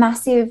a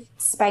massive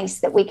space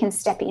that we can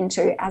step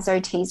into as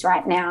OTs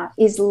right now,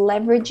 is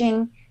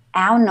leveraging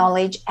our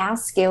knowledge, our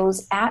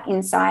skills, our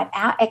insight,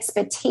 our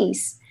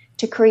expertise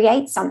to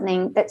create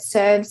something that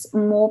serves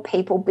more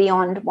people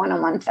beyond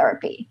one-on-one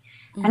therapy.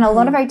 And a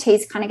lot of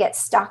OTs kind of get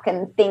stuck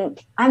and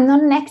think, I'm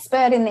not an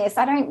expert in this.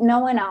 I don't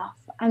know enough.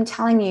 I'm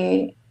telling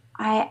you,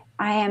 I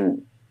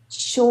am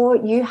sure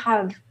you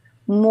have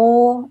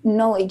more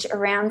knowledge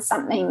around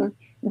something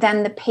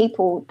than the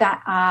people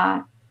that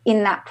are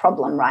in that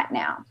problem right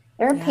now.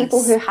 There are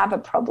people who have a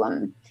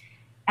problem,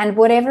 and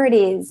whatever it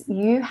is,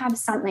 you have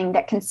something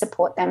that can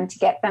support them to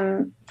get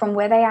them from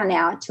where they are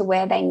now to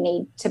where they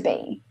need to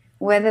be.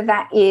 Whether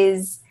that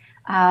is,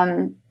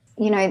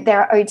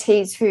 there are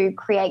OTs who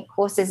create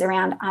courses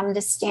around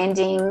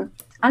understanding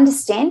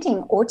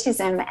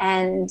autism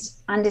and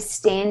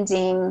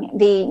understanding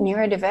the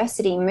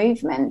neurodiversity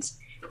movement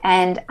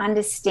and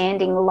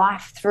understanding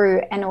life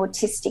through an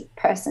autistic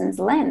person's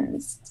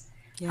lens.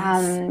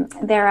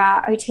 There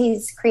are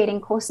OTs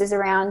creating courses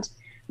around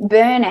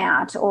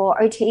burnout, or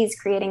OTs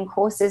creating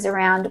courses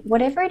around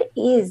whatever it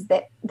is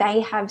that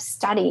they have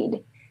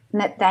studied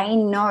and that they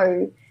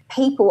know.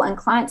 People and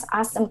clients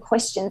ask them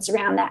questions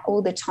around that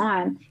all the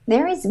time.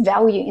 There is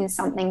value in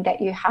something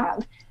that you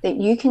have that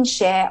you can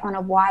share on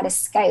a wider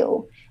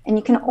scale, and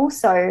you can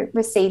also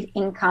receive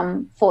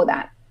income for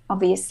that,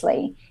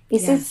 obviously.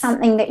 This is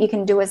something that you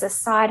can do as a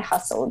side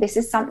hustle. This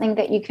is something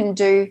that you can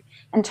do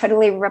and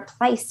totally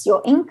replace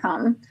your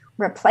income,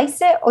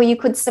 replace it, or you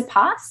could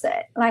surpass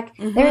it.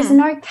 There is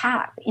no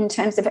cap in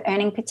terms of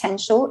earning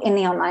potential in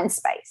the online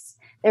space.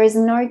 There is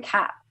no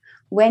cap.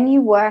 When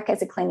you work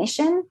as a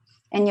clinician,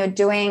 and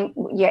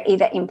you're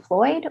either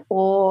employed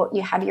or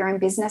you have your own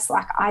business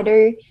like I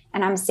do,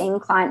 and I'm seeing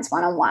clients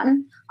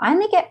one-on-one, I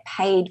only get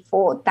paid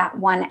for that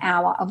 1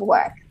 hour of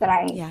work that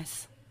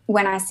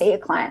when I see a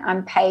client,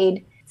 I'm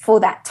paid for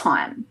that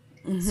time.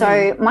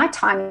 So my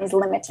time is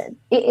limited.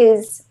 It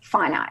is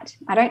finite.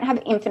 I don't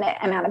have infinite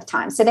amount of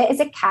time. So there is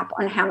a cap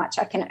on how much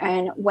I can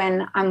earn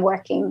when I'm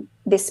working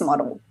this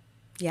model.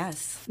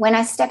 When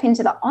I step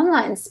into the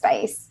online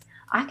space,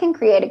 I can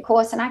create a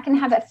course and I can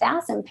have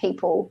 1,000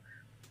 people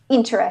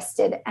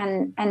interested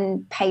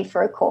and pay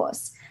for a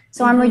course.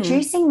 So I'm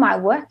reducing my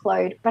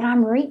workload, but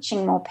I'm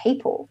reaching more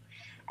people.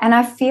 And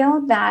I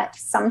feel that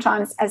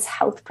sometimes as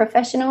health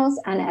professionals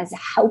and as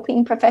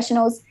helping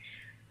professionals,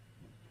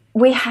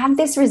 we have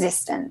this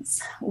resistance.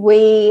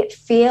 We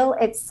feel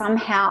it's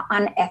somehow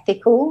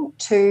unethical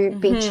to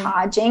be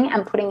charging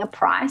and putting a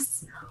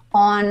price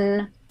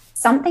on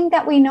something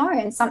that we know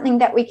and something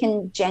that we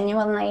can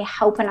genuinely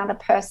help another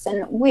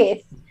person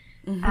with.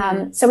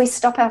 So we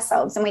stop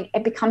ourselves, and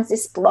it becomes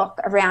this block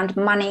around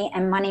money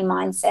and money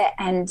mindset,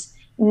 and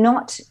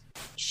not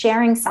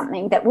sharing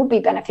something that will be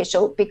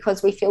beneficial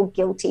because we feel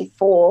guilty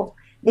for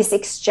this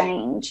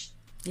exchange.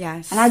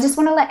 And I just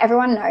want to let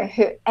everyone know,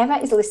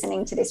 whoever is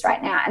listening to this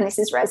right now and this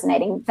is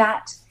resonating,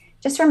 that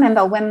just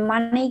remember, when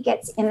money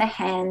gets in the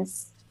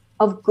hands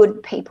of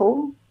good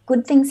people,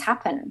 good things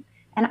happen.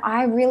 And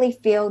I really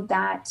feel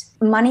that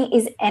money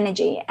is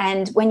energy.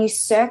 And when you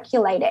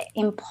circulate it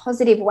in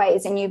positive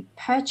ways and you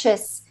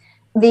purchase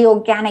the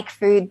organic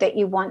food that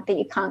you want that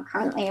you can't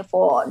currently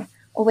afford,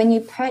 or when you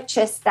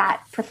purchase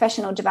that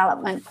professional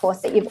development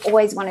course that you've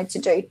always wanted to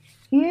do,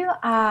 you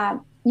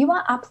are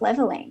up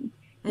leveling.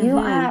 You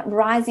are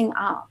rising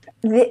up.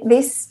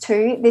 This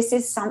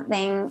is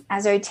something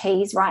as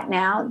OTs right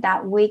now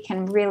that we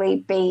can really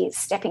be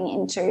stepping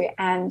into.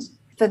 And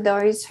for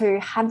those who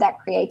have that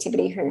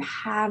creativity, who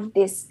have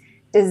this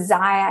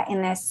desire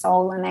in their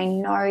soul, and they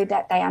know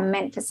that they are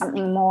meant for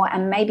something more,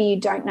 and maybe you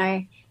don't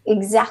know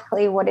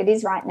exactly what it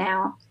is right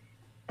now,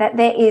 that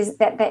there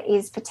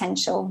is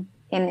potential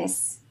in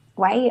this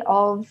way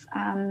of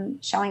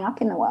showing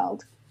up in the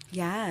world.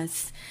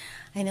 Yes.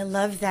 And I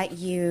love that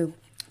you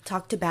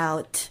talked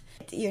about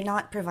you're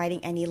not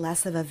providing any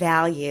less of a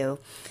value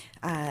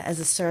as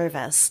a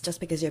service just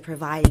because you're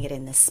providing it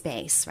in this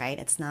space, right?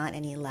 It's not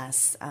any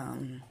less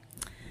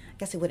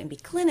guess it wouldn't be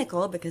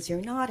clinical because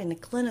you're not in a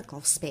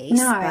clinical space,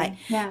 No, but,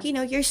 yeah.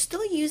 you're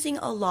still using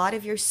a lot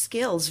of your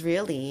skills,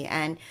 really.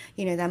 And,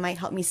 that might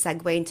help me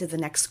segue into the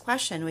next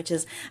question, which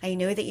is, I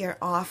know that you're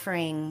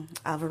offering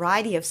a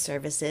variety of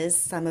services,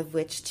 some of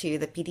which to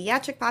the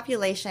pediatric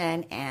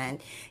population and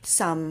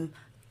some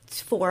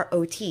for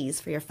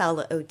OTs, for your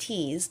fellow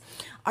OTs.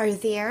 Are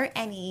there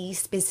any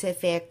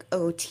specific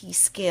OT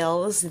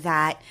skills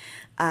that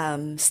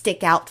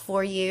stick out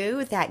for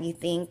you that you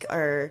think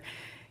are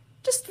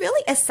just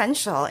really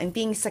essential in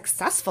being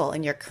successful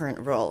in your current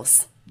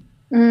roles?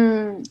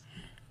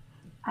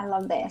 I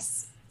love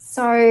this.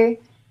 So,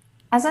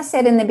 as I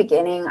said in the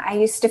beginning, I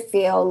used to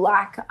feel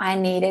like I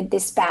needed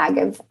this bag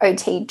of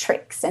OT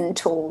tricks and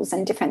tools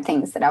and different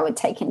things that I would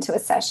take into a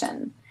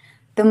session.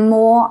 The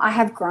more I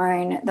have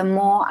grown, the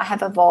more I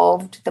have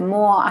evolved, the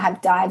more I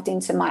have dived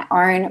into my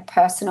own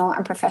personal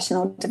and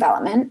professional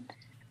development,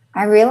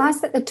 I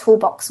realized that the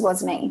toolbox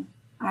was me.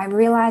 I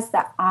realized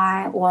that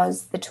I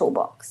was the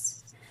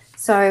toolbox.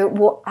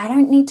 So I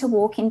don't need to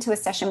walk into a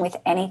session with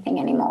anything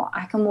anymore.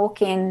 I can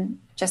walk in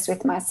just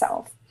with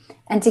myself.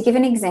 And to give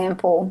an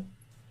example,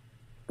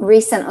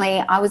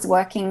 recently I was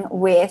working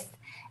with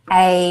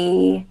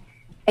a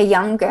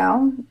young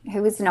girl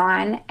who was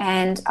 9,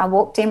 and I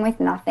walked in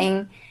with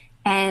nothing,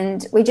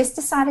 and we just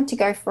decided to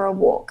go for a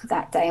walk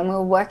that day, and we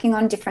were working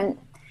on different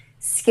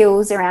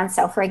skills around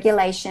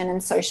self-regulation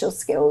and social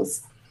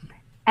skills.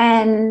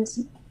 And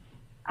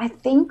I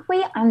think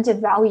we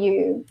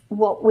undervalue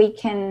what we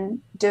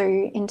can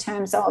do in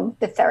terms of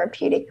the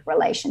therapeutic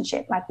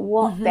relationship, like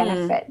what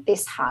benefit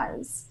this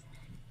has.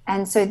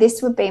 And so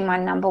this would be my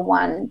number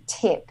one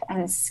tip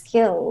and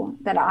skill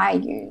that I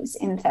use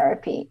in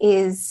therapy,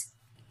 is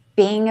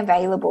being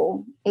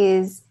available,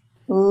 is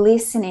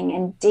listening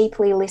and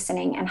deeply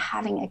listening and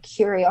having a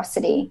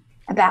curiosity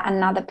about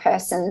another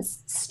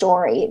person's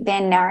story,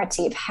 their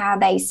narrative, how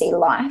they see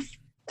life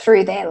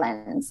through their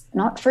lens,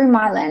 not through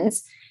my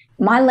lens.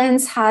 My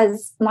lens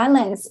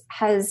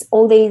has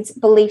all these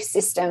belief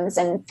systems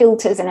and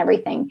filters and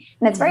everything.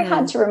 And it's very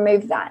hard to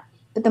remove that.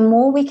 But the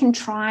more we can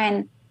try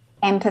and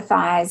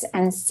empathize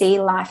and see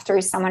life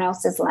through someone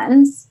else's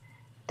lens,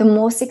 the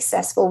more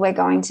successful we're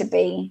going to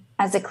be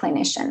as a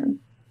clinician.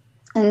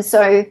 And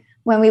so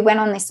when we went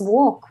on this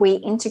walk, we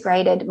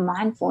integrated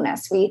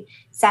mindfulness. We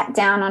sat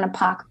down on a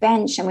park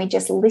bench and we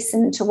just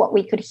listened to what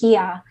we could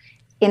hear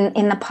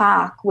in the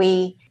park.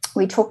 We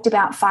talked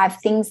about 5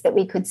 things that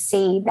we could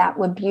see that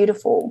were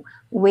beautiful.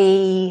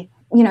 We,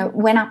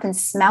 went up and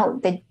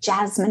smelt the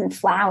jasmine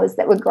flowers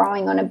that were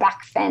growing on a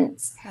back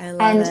fence. I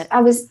love it.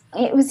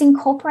 It was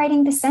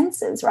incorporating the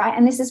senses, right?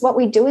 And this is what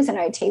we do as an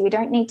OT. We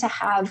don't need to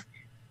have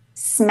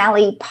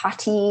smelly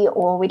putty,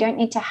 or we don't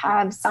need to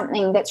have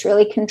something that's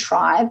really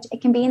contrived. It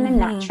can be in the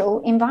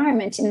natural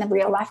environment, in the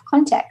real life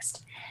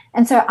context.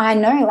 And so I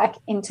know, like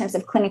in terms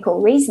of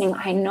clinical reasoning,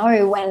 I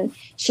know when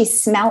she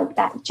smelt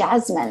that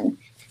jasmine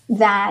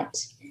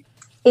that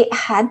it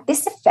had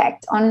this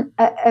effect on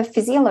a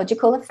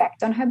physiological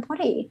effect on her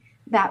body,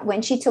 that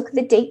when she took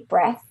the deep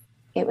breath,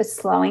 it was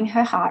slowing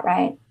her heart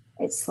rate.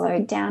 It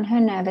slowed down her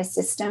nervous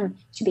system.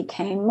 She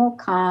became more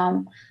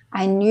calm.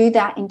 I knew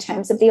that in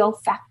terms of the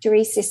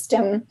olfactory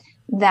system,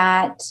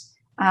 that,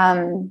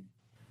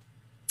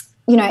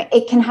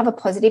 it can have a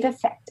positive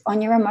effect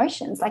on your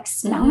emotions, like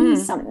smelling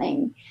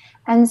something.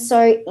 And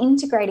so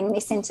integrating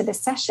this into the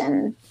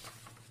session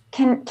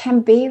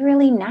can be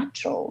really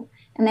natural.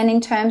 And then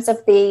in terms of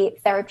the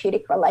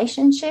therapeutic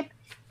relationship,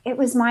 it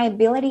was my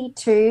ability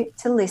to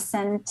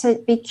listen,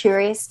 to be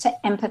curious, to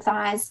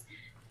empathize,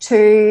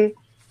 to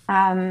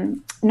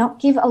not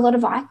give a lot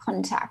of eye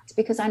contact,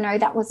 because I know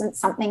that wasn't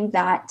something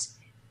that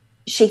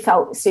she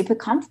felt super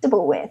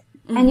comfortable with.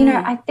 And,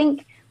 I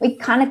think we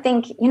kind of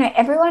think,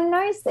 everyone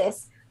knows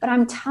this, but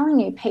I'm telling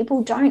you,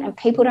 people don't, and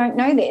people don't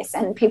know this.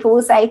 And people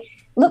will say,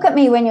 look at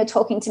me when you're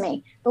talking to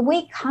me. But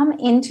we come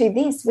into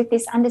this with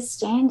this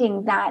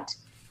understanding that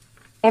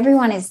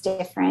everyone is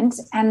different,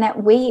 and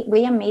that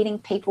we are meeting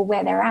people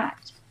where they're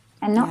at,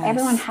 and not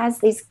everyone has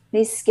these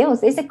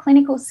skills. These are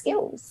clinical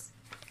skills.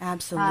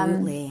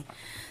 Absolutely.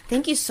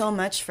 Thank you so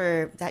much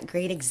for that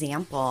great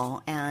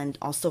example, and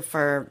also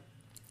for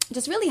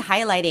just really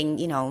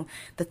highlighting,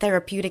 the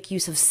therapeutic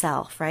use of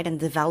self, right? And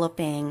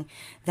developing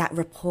that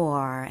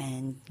rapport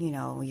and,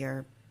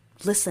 your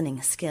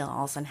listening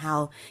skills and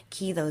how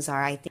key those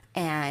are, I think.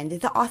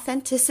 And the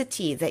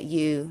authenticity that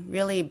you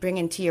really bring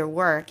into your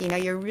work,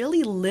 you're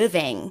really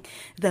living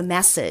the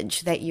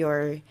message that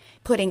you're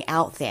putting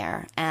out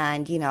there.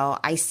 And,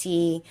 I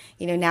see,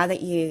 now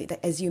that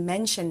as you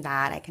mentioned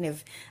that, I kind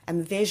of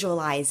am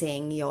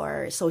visualizing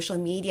your social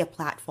media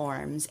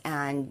platforms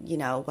and,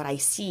 what I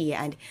see,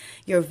 and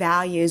your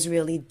values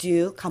really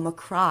do come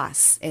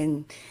across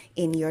in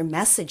your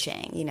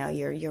messaging,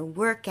 your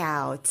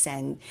workouts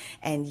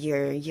and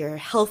your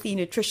healthy,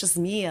 nutritious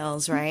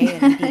meals, right?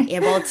 And being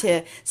able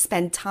to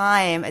spend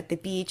time at the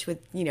beach with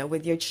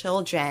with your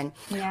children.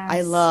 Yes.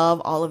 I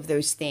love all of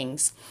those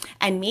things.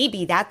 And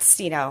maybe that's,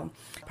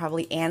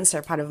 probably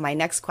answer part of my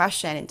next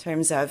question in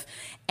terms of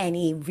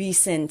any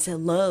recent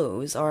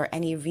lows or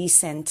any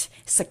recent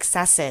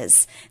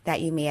successes that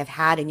you may have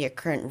had in your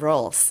current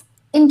roles.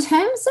 In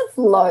terms of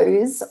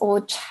lows or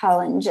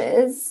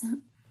challenges,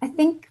 I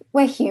think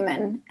we're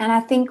human, and I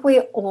think we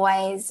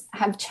always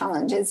have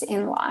challenges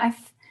in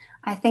life.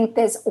 I think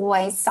there's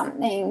always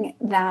something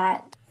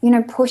that,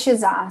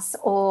 pushes us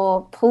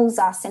or pulls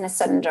us in a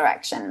certain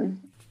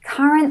direction.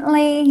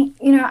 Currently,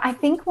 I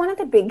think one of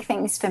the big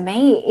things for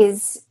me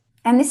is,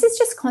 and this is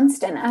just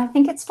constant, and I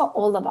think it's for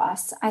all of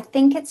us, I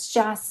think it's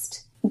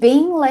just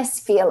being less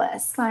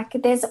fearless. Like,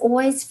 there's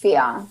always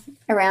fear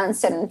around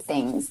certain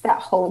things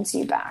that holds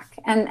you back.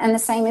 And the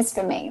same is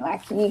for me.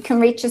 Like, you can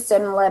reach a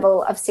certain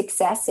level of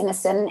success in a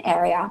certain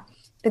area,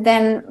 but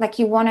then like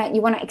you want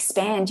to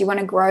expand, you want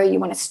to grow, you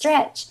want to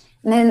stretch.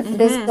 And then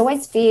there's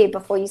always fear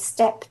before you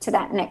step to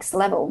that next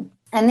level.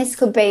 And this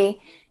could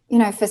be,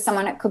 for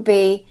someone, it could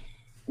be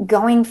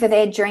going for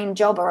their dream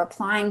job or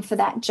applying for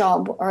that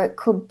job, or it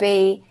could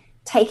be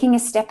taking a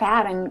step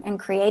out and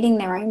creating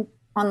their own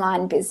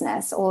online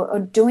business or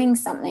doing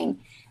something.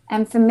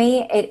 And for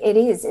me,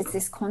 it's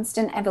this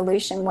constant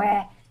evolution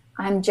where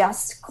I'm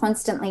just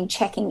constantly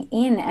checking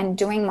in and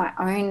doing my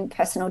own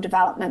personal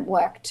development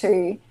work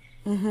to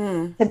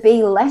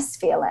be less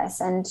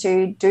fearless and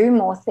to do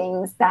more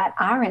things that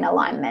are in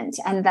alignment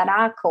and that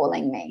are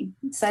calling me.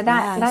 So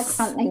that's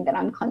something that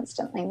I'm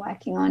constantly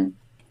working on.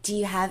 Do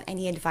you have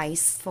any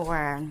advice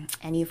for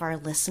any of our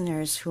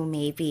listeners who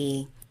may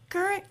be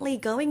currently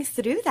going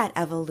through that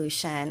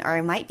evolution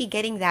or might be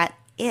getting that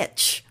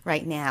itch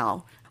right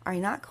now, are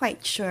not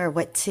quite sure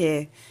what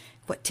to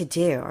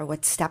do or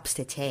what steps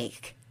to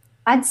take?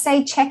 I'd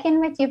say check in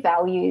with your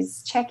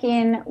values, check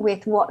in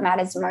with what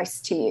matters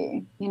most to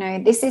you.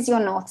 This is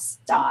your North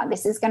Star.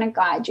 This is going to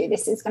guide you.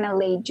 This is going to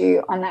lead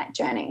you on that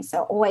journey.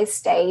 So always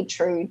stay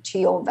true to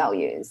your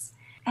values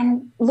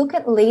and look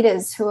at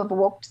leaders who have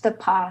walked the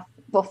path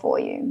before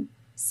you.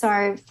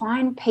 So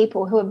find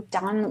people who have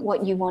done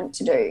what you want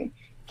to do,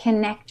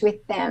 connect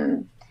with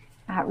them,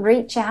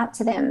 reach out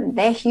to them.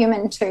 They're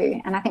human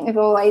too. And I think we've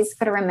always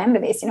got to remember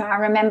this. I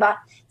remember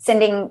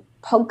sending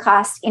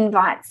podcast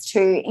invites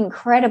to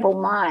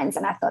incredible minds,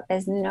 and I thought,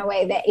 there's no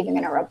way they're even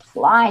going to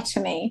reply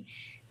to me.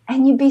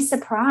 And you'd be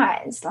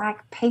surprised, like,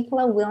 people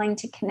are willing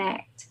to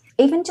connect.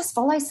 Even just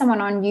follow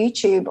someone on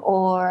YouTube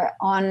or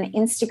on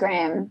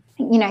Instagram,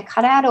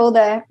 cut out all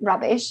the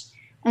rubbish,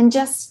 and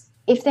just,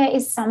 if there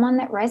is someone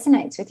that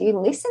resonates with you,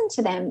 listen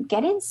to them,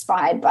 get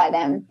inspired by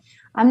them.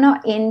 I'm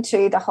not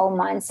into the whole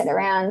mindset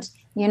around,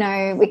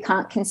 we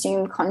can't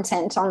consume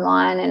content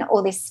online and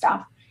all this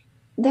stuff.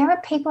 There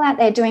are people out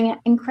there doing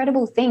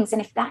incredible things.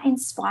 And if that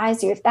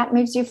inspires you, if that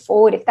moves you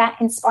forward, if that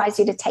inspires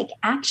you to take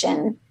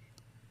action,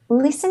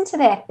 listen to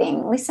their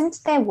thing, listen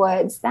to their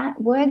words.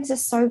 That words are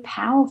so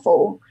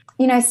powerful.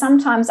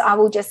 Sometimes I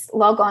will just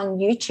log on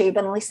YouTube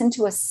and listen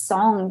to a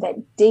song that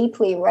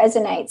deeply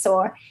resonates,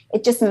 or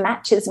it just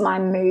matches my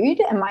mood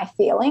and my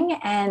feeling,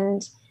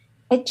 and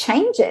it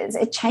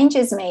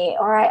changes me.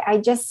 Or I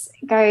just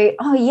go,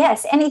 oh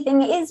yes,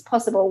 anything is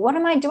possible. What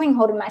am I doing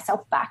holding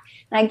myself back?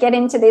 And I get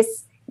into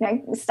this,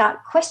 start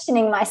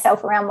questioning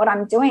myself around what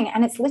I'm doing.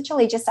 And it's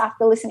literally just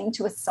after listening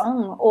to a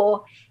song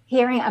or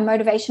hearing a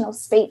motivational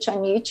speech on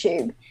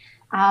YouTube.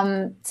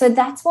 So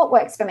that's what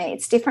works for me.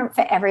 It's different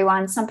for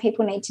everyone. Some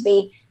people need to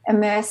be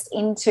immersed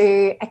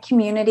into a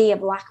community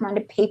of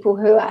like-minded people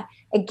who are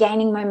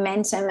gaining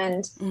momentum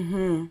and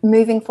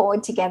moving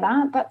forward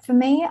together. But for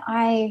me,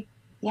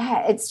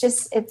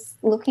 it's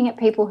looking at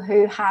people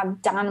who have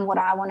done what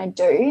I want to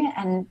do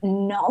and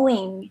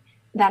knowing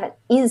that it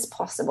is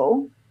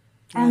possible,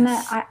 and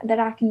that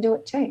I can do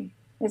it too.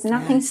 There's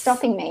nothing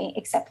stopping me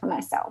except for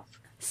myself.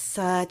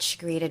 Such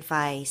great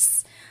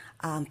advice,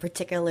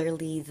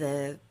 particularly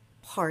the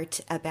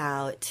part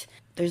about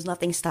there's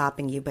nothing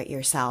stopping you but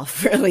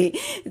yourself. Really,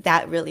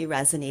 that really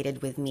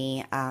resonated with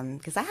me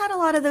because I had a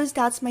lot of those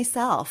doubts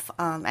myself,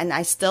 and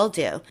I still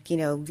do.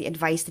 The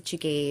advice that you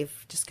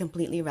gave just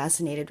completely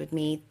resonated with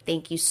me.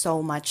 Thank you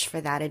so much for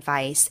that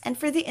advice and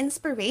for the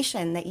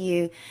inspiration that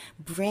you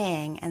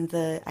bring. And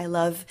I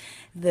love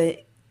the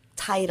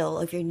title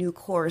of your new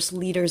course,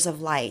 Leaders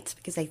of Light,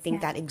 because I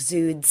think that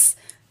exudes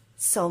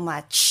so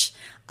much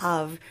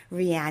of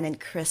Rhiannon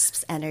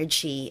Crisp's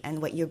energy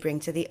and what you bring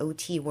to the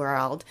OT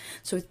world.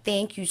 So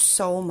thank you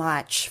so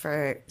much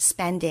for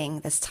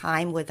spending this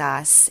time with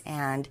us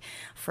and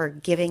for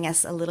giving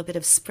us a little bit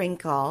of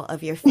sprinkle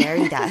of your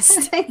fairy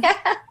dust. It's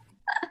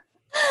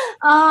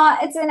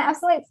an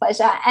absolute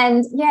pleasure.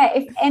 And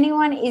if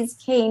anyone is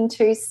keen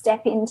to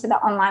step into the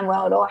online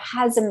world or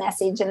has a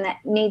message and that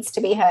needs to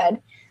be heard,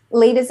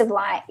 Leaders of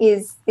Light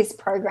is this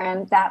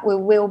program that we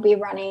will be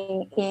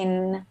running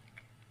in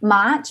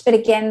March, but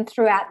again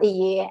throughout the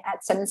year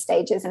at certain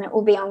stages, and it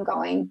will be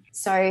ongoing.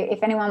 So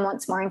if anyone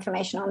wants more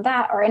information on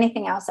that or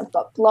anything else, I've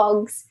got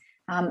blogs,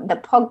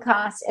 the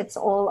podcast, it's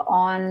all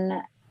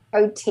on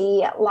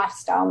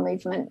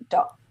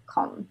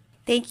otlifestylemovement.com.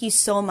 Thank you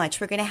so much.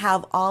 We're going to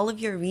have all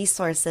of your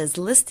resources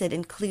listed,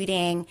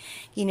 including,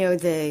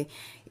 the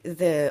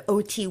the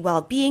OT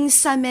Wellbeing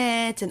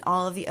Summit and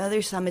all of the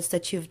other summits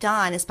that you've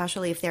done,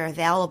 especially if they're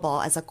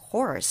available as a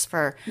course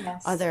for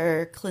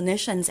other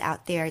clinicians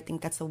out there. I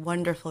think that's a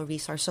wonderful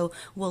resource. So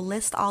we'll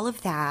list all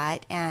of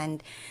that.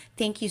 And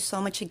thank you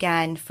so much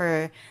again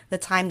for the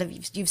time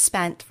that you've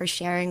spent for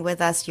sharing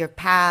with us your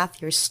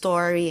path, your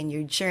story, and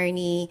your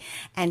journey,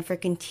 and for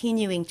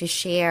continuing to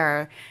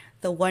share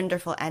the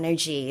wonderful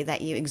energy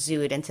that you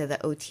exude into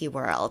the OT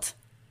world.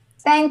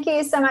 Thank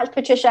you so much,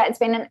 Patricia. It's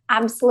been an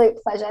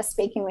absolute pleasure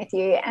speaking with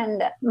you.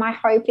 And my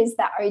hope is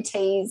that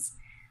OTs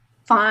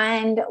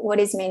find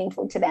what is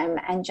meaningful to them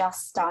and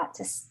just start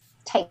to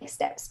take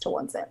steps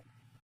towards it.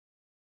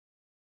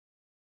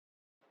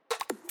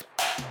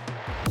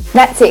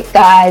 That's it,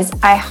 guys.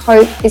 I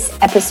hope this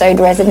episode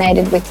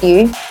resonated with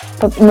you.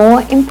 But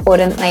more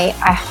importantly,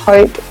 I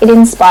hope it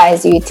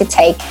inspires you to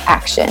take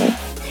action.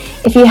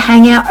 If you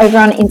hang out over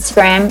on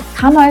Instagram,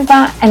 come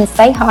over and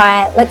say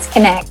hi. Let's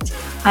connect.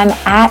 I'm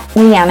at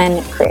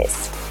Rhiannon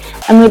Chris,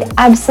 and we'd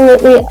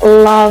absolutely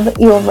love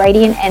your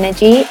radiant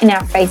energy in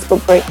our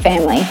Facebook group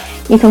family.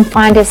 You can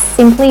find us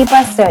simply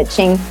by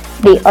searching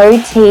the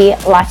OT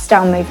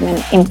Lifestyle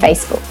Movement in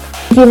Facebook.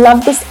 If you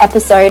love this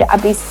episode,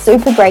 I'd be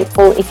super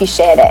grateful if you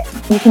shared it.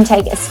 You can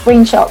take a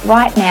screenshot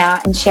right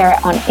now and share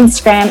it on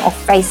Instagram or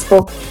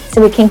Facebook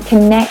so we can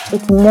connect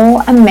with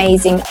more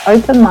amazing,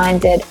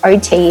 open-minded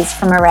OTs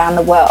from around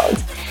the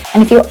world.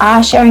 And if you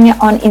are sharing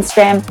it on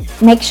Instagram,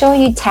 make sure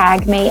you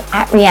tag me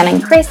at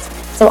Rhiannon Chris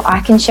so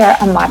I can share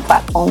it on my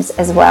platforms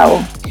as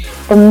well.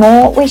 The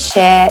more we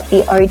share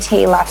the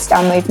OT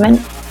lifestyle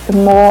movement, the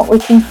more we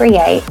can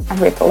create a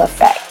ripple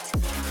effect.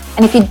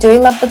 And if you do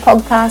love the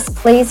podcast,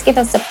 please give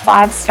us a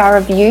 5-star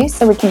review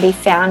so we can be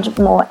found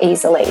more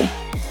easily.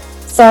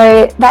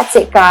 So that's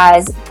it,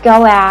 guys.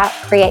 Go out,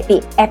 create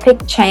the epic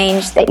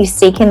change that you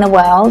seek in the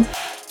world,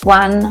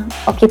 one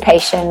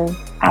occupation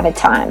at a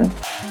time.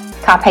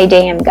 Carpe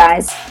diem,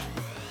 guys.